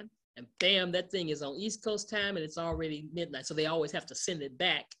time and bam, that thing is on East Coast time and it's already midnight. So they always have to send it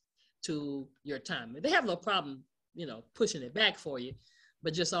back to your time. They have no problem, pushing it back for you,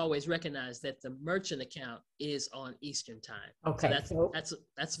 but just always recognize that the merchant account is on Eastern time. Okay, So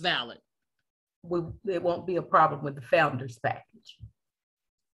that's valid. It won't be a problem with the founders package.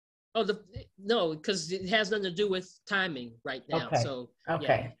 Oh, no, because it has nothing to do with timing right now. Okay. So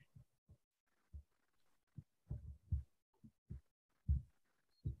okay.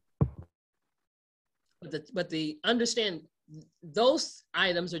 Yeah. But understand those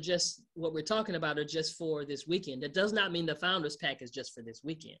items are just what we're talking about are just for this weekend. That does not mean the founders pack is just for this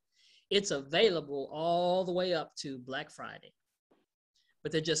weekend. It's available all the way up to Black Friday.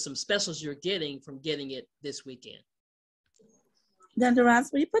 But they're just some specials you're getting from getting it this weekend. Dr.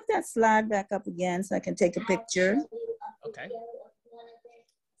 Ross, will you put that slide back up again so I can take a picture? Okay.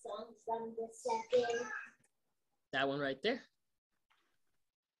 That one right there.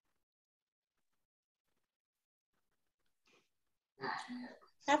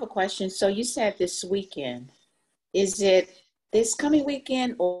 I have a question. So you said this weekend. Is it this coming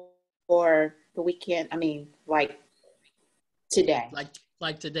weekend or the weekend? I mean, like today?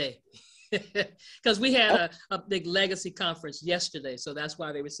 Like today. Because we had a big legacy conference yesterday. So that's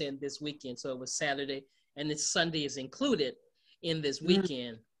why they were saying this weekend. So it was Saturday and it's Sunday is included in this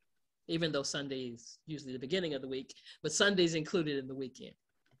weekend, even though Sunday is usually the beginning of the week, but Sunday is included in the weekend.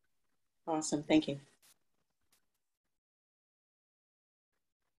 Awesome. Thank you.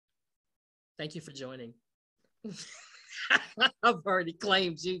 Thank you for joining. I've already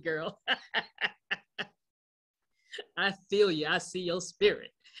claimed you, girl. I feel you. I see your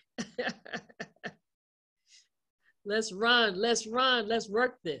spirit. Let's run. Let's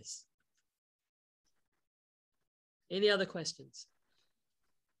work this. Any other questions?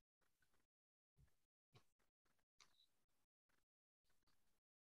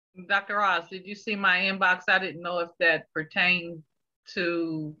 Dr. Ross, did you see my inbox? I didn't know if that pertained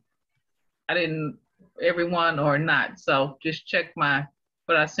to everyone or not. So just check what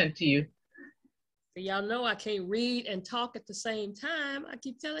I sent to you. So y'all know I can't read and talk at the same time. I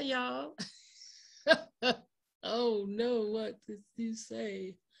keep telling y'all. Oh no, what did you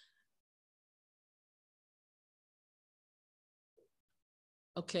say?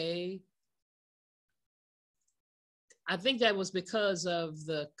 Okay. I think that was because of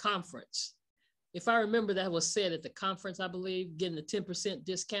the conference. If I remember, that was said at the conference, I believe, getting a 10%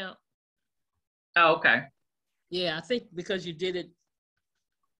 discount. Oh, okay. Yeah, I think because you did it,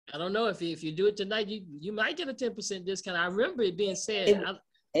 I don't know if you do it tonight, you might get a 10% discount. I remember it being said.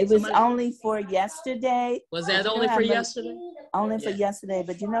 It was only for yesterday. Was that only for yesterday? Only for yesterday,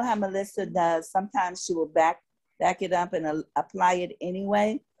 but you know how Melissa does? Sometimes she will back it up and apply it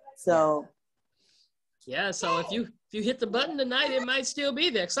anyway. So. Yeah, so if you hit the button tonight, it might still be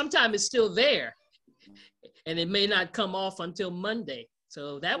there. Sometimes it's still there and it may not come off until Monday.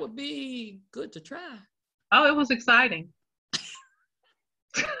 So that would be good to try. Oh, it was exciting.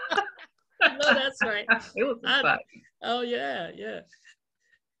 No, that's right. It was exciting. Oh, yeah.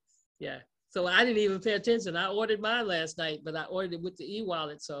 Yeah. So I didn't even pay attention. I ordered mine last night, but I ordered it with the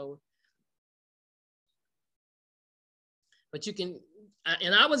e-wallet. So, but you can,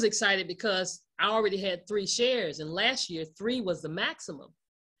 and I was excited because I already had 3 shares and last year 3 was the maximum.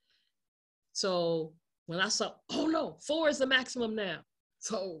 So when I saw, oh no, 4 is the maximum now.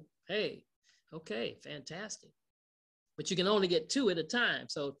 So, hey, okay, fantastic. But you can only get 2 at a time.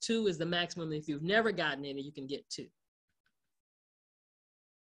 So 2 is the maximum. If you've never gotten any, you can get 2.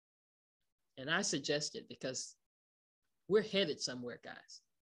 And I suggest it because we're headed somewhere, guys,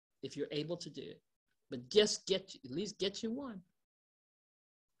 if you're able to do it. But just at least get you 1.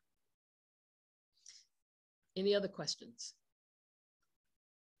 Any other questions?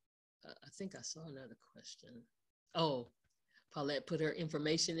 I think I saw another question. Oh, Paulette put her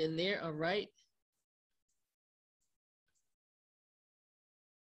information in there. All right.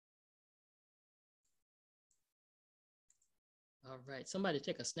 All right. Somebody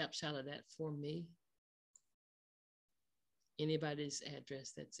take a snapshot of that for me. Anybody's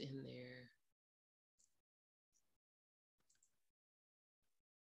address that's in there.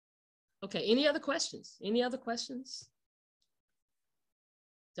 Okay. Any other questions? Any other questions?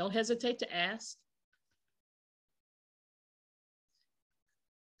 Don't hesitate to ask.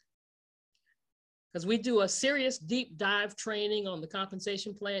 Because we do a serious deep dive training on the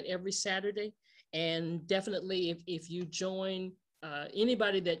compensation plan every Saturday. And definitely if you join,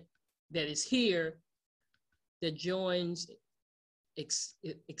 anybody that is here that joins,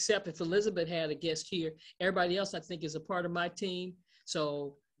 except if Elizabeth had a guest here, everybody else I think is a part of my team.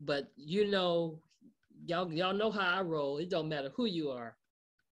 So, but you know, y'all know how I roll. It don't matter who you are.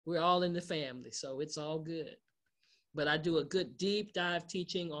 We're all in the family, so it's all good. But I do a good deep dive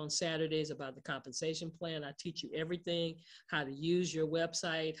teaching on Saturdays about the compensation plan. I teach you everything, how to use your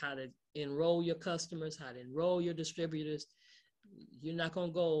website, how to enroll your customers, how to enroll your distributors. You're not going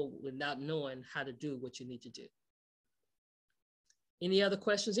to go without knowing how to do what you need to do. Any other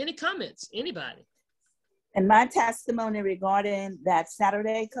questions? Any comments? Anybody? And my testimony regarding that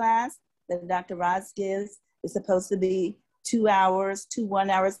Saturday class that Dr. Ross gives is supposed to be 2 hours, 2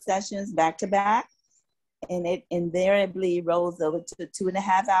 1-hour sessions back to back. And it invariably rolls over to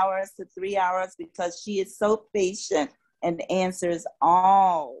 2.5 hours to 3 hours because she is so patient and answers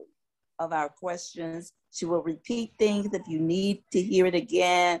all of our questions. She will repeat things if you need to hear it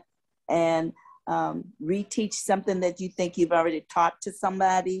again and reteach something that you think you've already taught to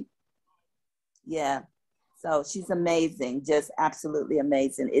somebody. Yeah, so she's amazing, just absolutely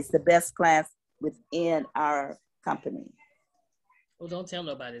amazing. It's the best class within our company. Well, don't tell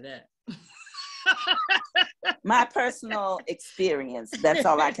nobody that. My personal experience, that's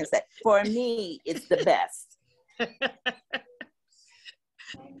all I can say. For me, it's the best.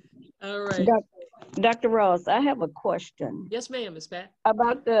 All right. Dr. Ross, I have a question. Yes, ma'am, Ms. Pat.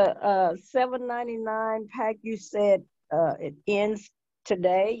 About the $7.99 pack, you said it ends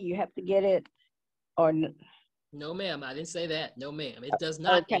today. You have to get it or no, ma'am, I didn't say that. No, ma'am, it does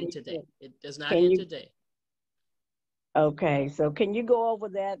not end today. It does not Can end you- today. Okay, so can you go over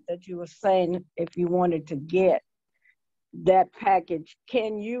that you were saying if you wanted to get that package,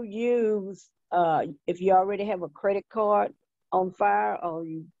 can you use, if you already have a credit card on file or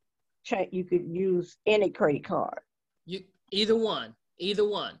you could use any credit card? Either one.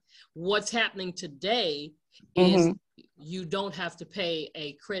 What's happening today is you don't have to pay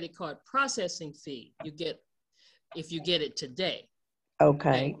a credit card processing fee. If you get it today.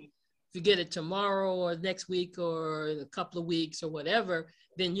 Okay. If you get it tomorrow or next week or a couple of weeks or whatever,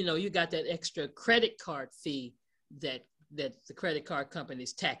 then you got that extra credit card fee that the credit card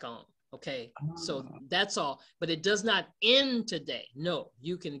companies tack on. Okay, so that's all. But it does not end today. No,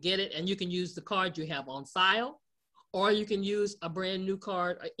 you can get it and you can use the card you have on file, or you can use a brand new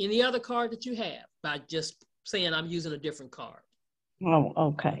card or any other card that you have by just saying I'm using a different card. Oh,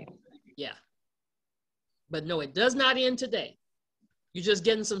 okay. Yeah. But no, it does not end today. You're just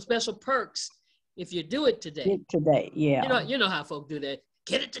getting some special perks if you do it today. Today, yeah. You know how folk do that.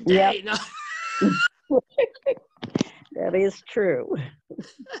 Get it today. Yep. No. That is true.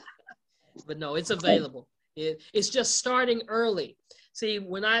 But no, it's available. It's just starting early. See,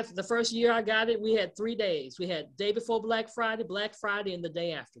 the first year I got it, we had 3 days. We had day before Black Friday, and the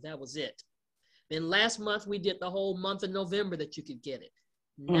day after. That was it. Then last month we did the whole month of November that you could get it.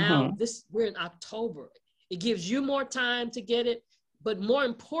 Now we're in October. It gives you more time to get it, but more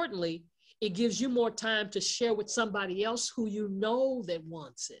importantly, it gives you more time to share with somebody else who you know that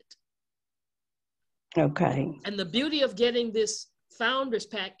wants it. Okay. And the beauty of getting this Founders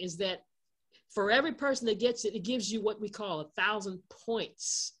Pack is that for every person that gets it, it gives you what we call 1,000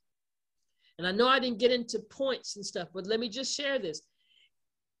 points. And I know I didn't get into points and stuff, but let me just share this.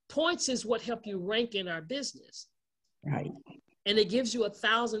 Points is what help you rank in our business. Right. And it gives you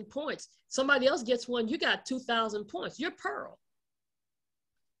 1,000 points. Somebody else gets one, you got 2,000 points. You're Pearl.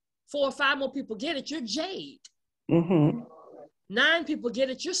 4 or 5 more people get it, you're Jade. 9 people get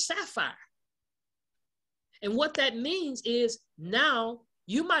it, you're Sapphire. And what that means is now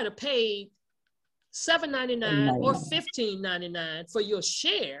you might have paid $7.99 or $15.99 for your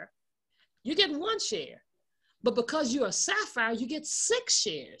share. You get 1 share. But because you're a Sapphire, you get 6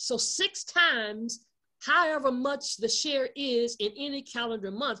 shares. So 6 times however much the share is in any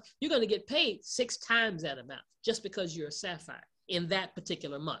calendar month, you're going to get paid 6 times that amount just because you're a Sapphire in that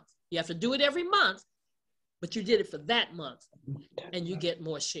particular month. You have to do it every month, but you did it for that month and you get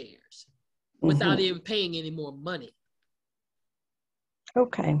more shares without even paying any more money.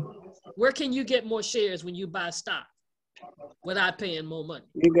 Okay. Where can you get more shares when you buy stock without paying more money?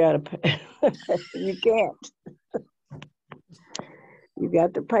 You gotta pay. You can't. You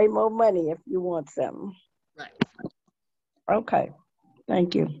got to pay more money if you want something. Right. Okay.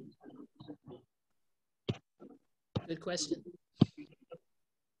 Thank you. Good question.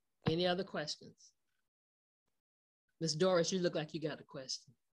 Any other questions? Ms. Doris, you look like you got a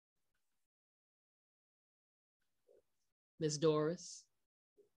question. Ms. Doris.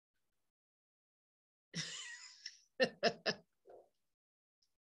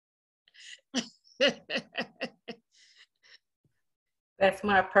 That's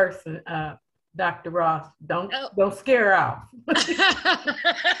my person, Dr. Ross. Don't scare her off.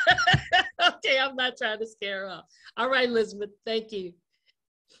 Okay, I'm not trying to scare her off. All right, Elizabeth, thank you.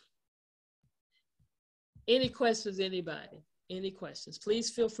 Any questions, anybody? Any questions? Please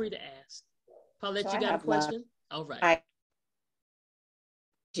feel free to ask. Paulette, So you I got a have question? All right. I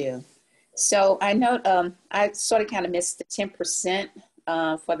do. So I know I sort of kind of missed the 10%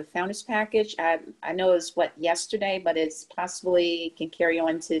 for the Founders Package. I know it's yesterday, but it's possibly can carry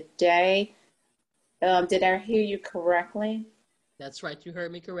on today. Did I hear you correctly? That's right. You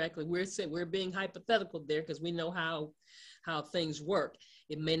heard me correctly. We're being hypothetical there because we know how things work.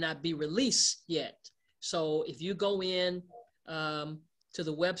 It may not be released yet. So if you go in to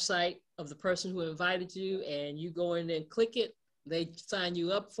the website of the person who invited you and you go in and click it, they sign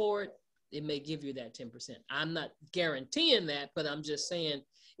you up for it, it may give you that 10%. I'm not guaranteeing that, but I'm just saying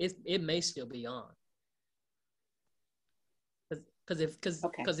it may still be on. Because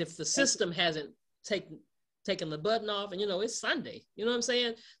if the system hasn't taken the button off, and it's Sunday, you know what I'm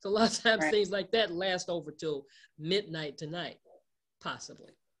saying? So a lot of times things like that last over till midnight tonight,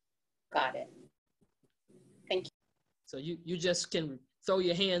 possibly. Got it. Thank you. So you just can throw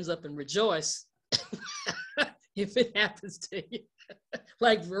your hands up and rejoice if it happens to you,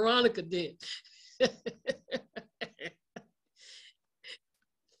 like Veronica did.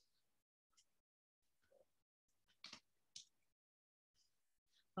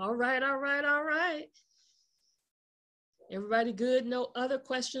 All right. Everybody good? No other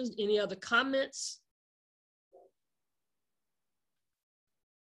questions? Any other comments?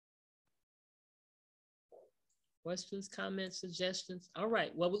 Questions, comments, suggestions? All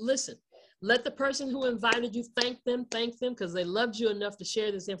right. Well, listen, let the person who invited you thank them because they loved you enough to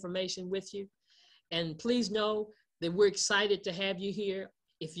share this information with you. And please know that we're excited to have you here.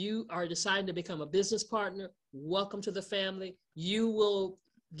 If you are deciding to become a business partner, welcome to the family. You will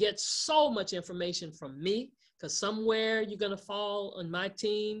get so much information from me because somewhere you're going to fall on my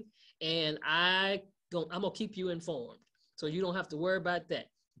team and I'm going to keep you informed. So you don't have to worry about that.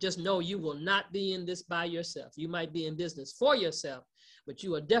 Just know you will not be in this by yourself. You might be in business for yourself, but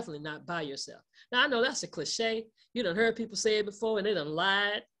you are definitely not by yourself. Now, I know that's a cliche. You done heard people say it before and they done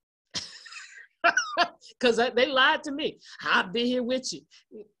lied. Because they lied to me. I'll be here with you.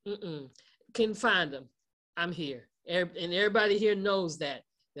 Can find them. I'm here. And everybody here knows that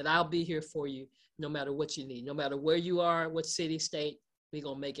I'll be here for you no matter what you need, no matter where you are, what city, state, we're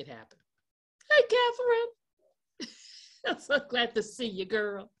going to make it happen. Hey, Catherine. I'm so glad to see you,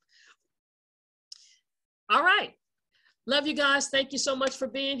 girl. All right. Love you guys. Thank you so much for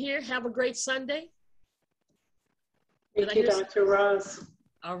being here. Have a great Sunday. Thank you, Dr. Ross.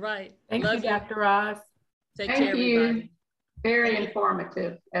 All right. Thank you, Dr. Ross. Take care, everybody. Very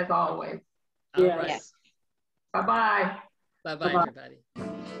informative, as always. All right. Bye-bye. Bye-bye, everybody.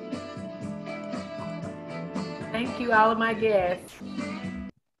 Thank you, all of my guests.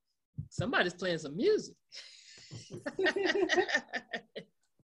 Somebody's playing some music.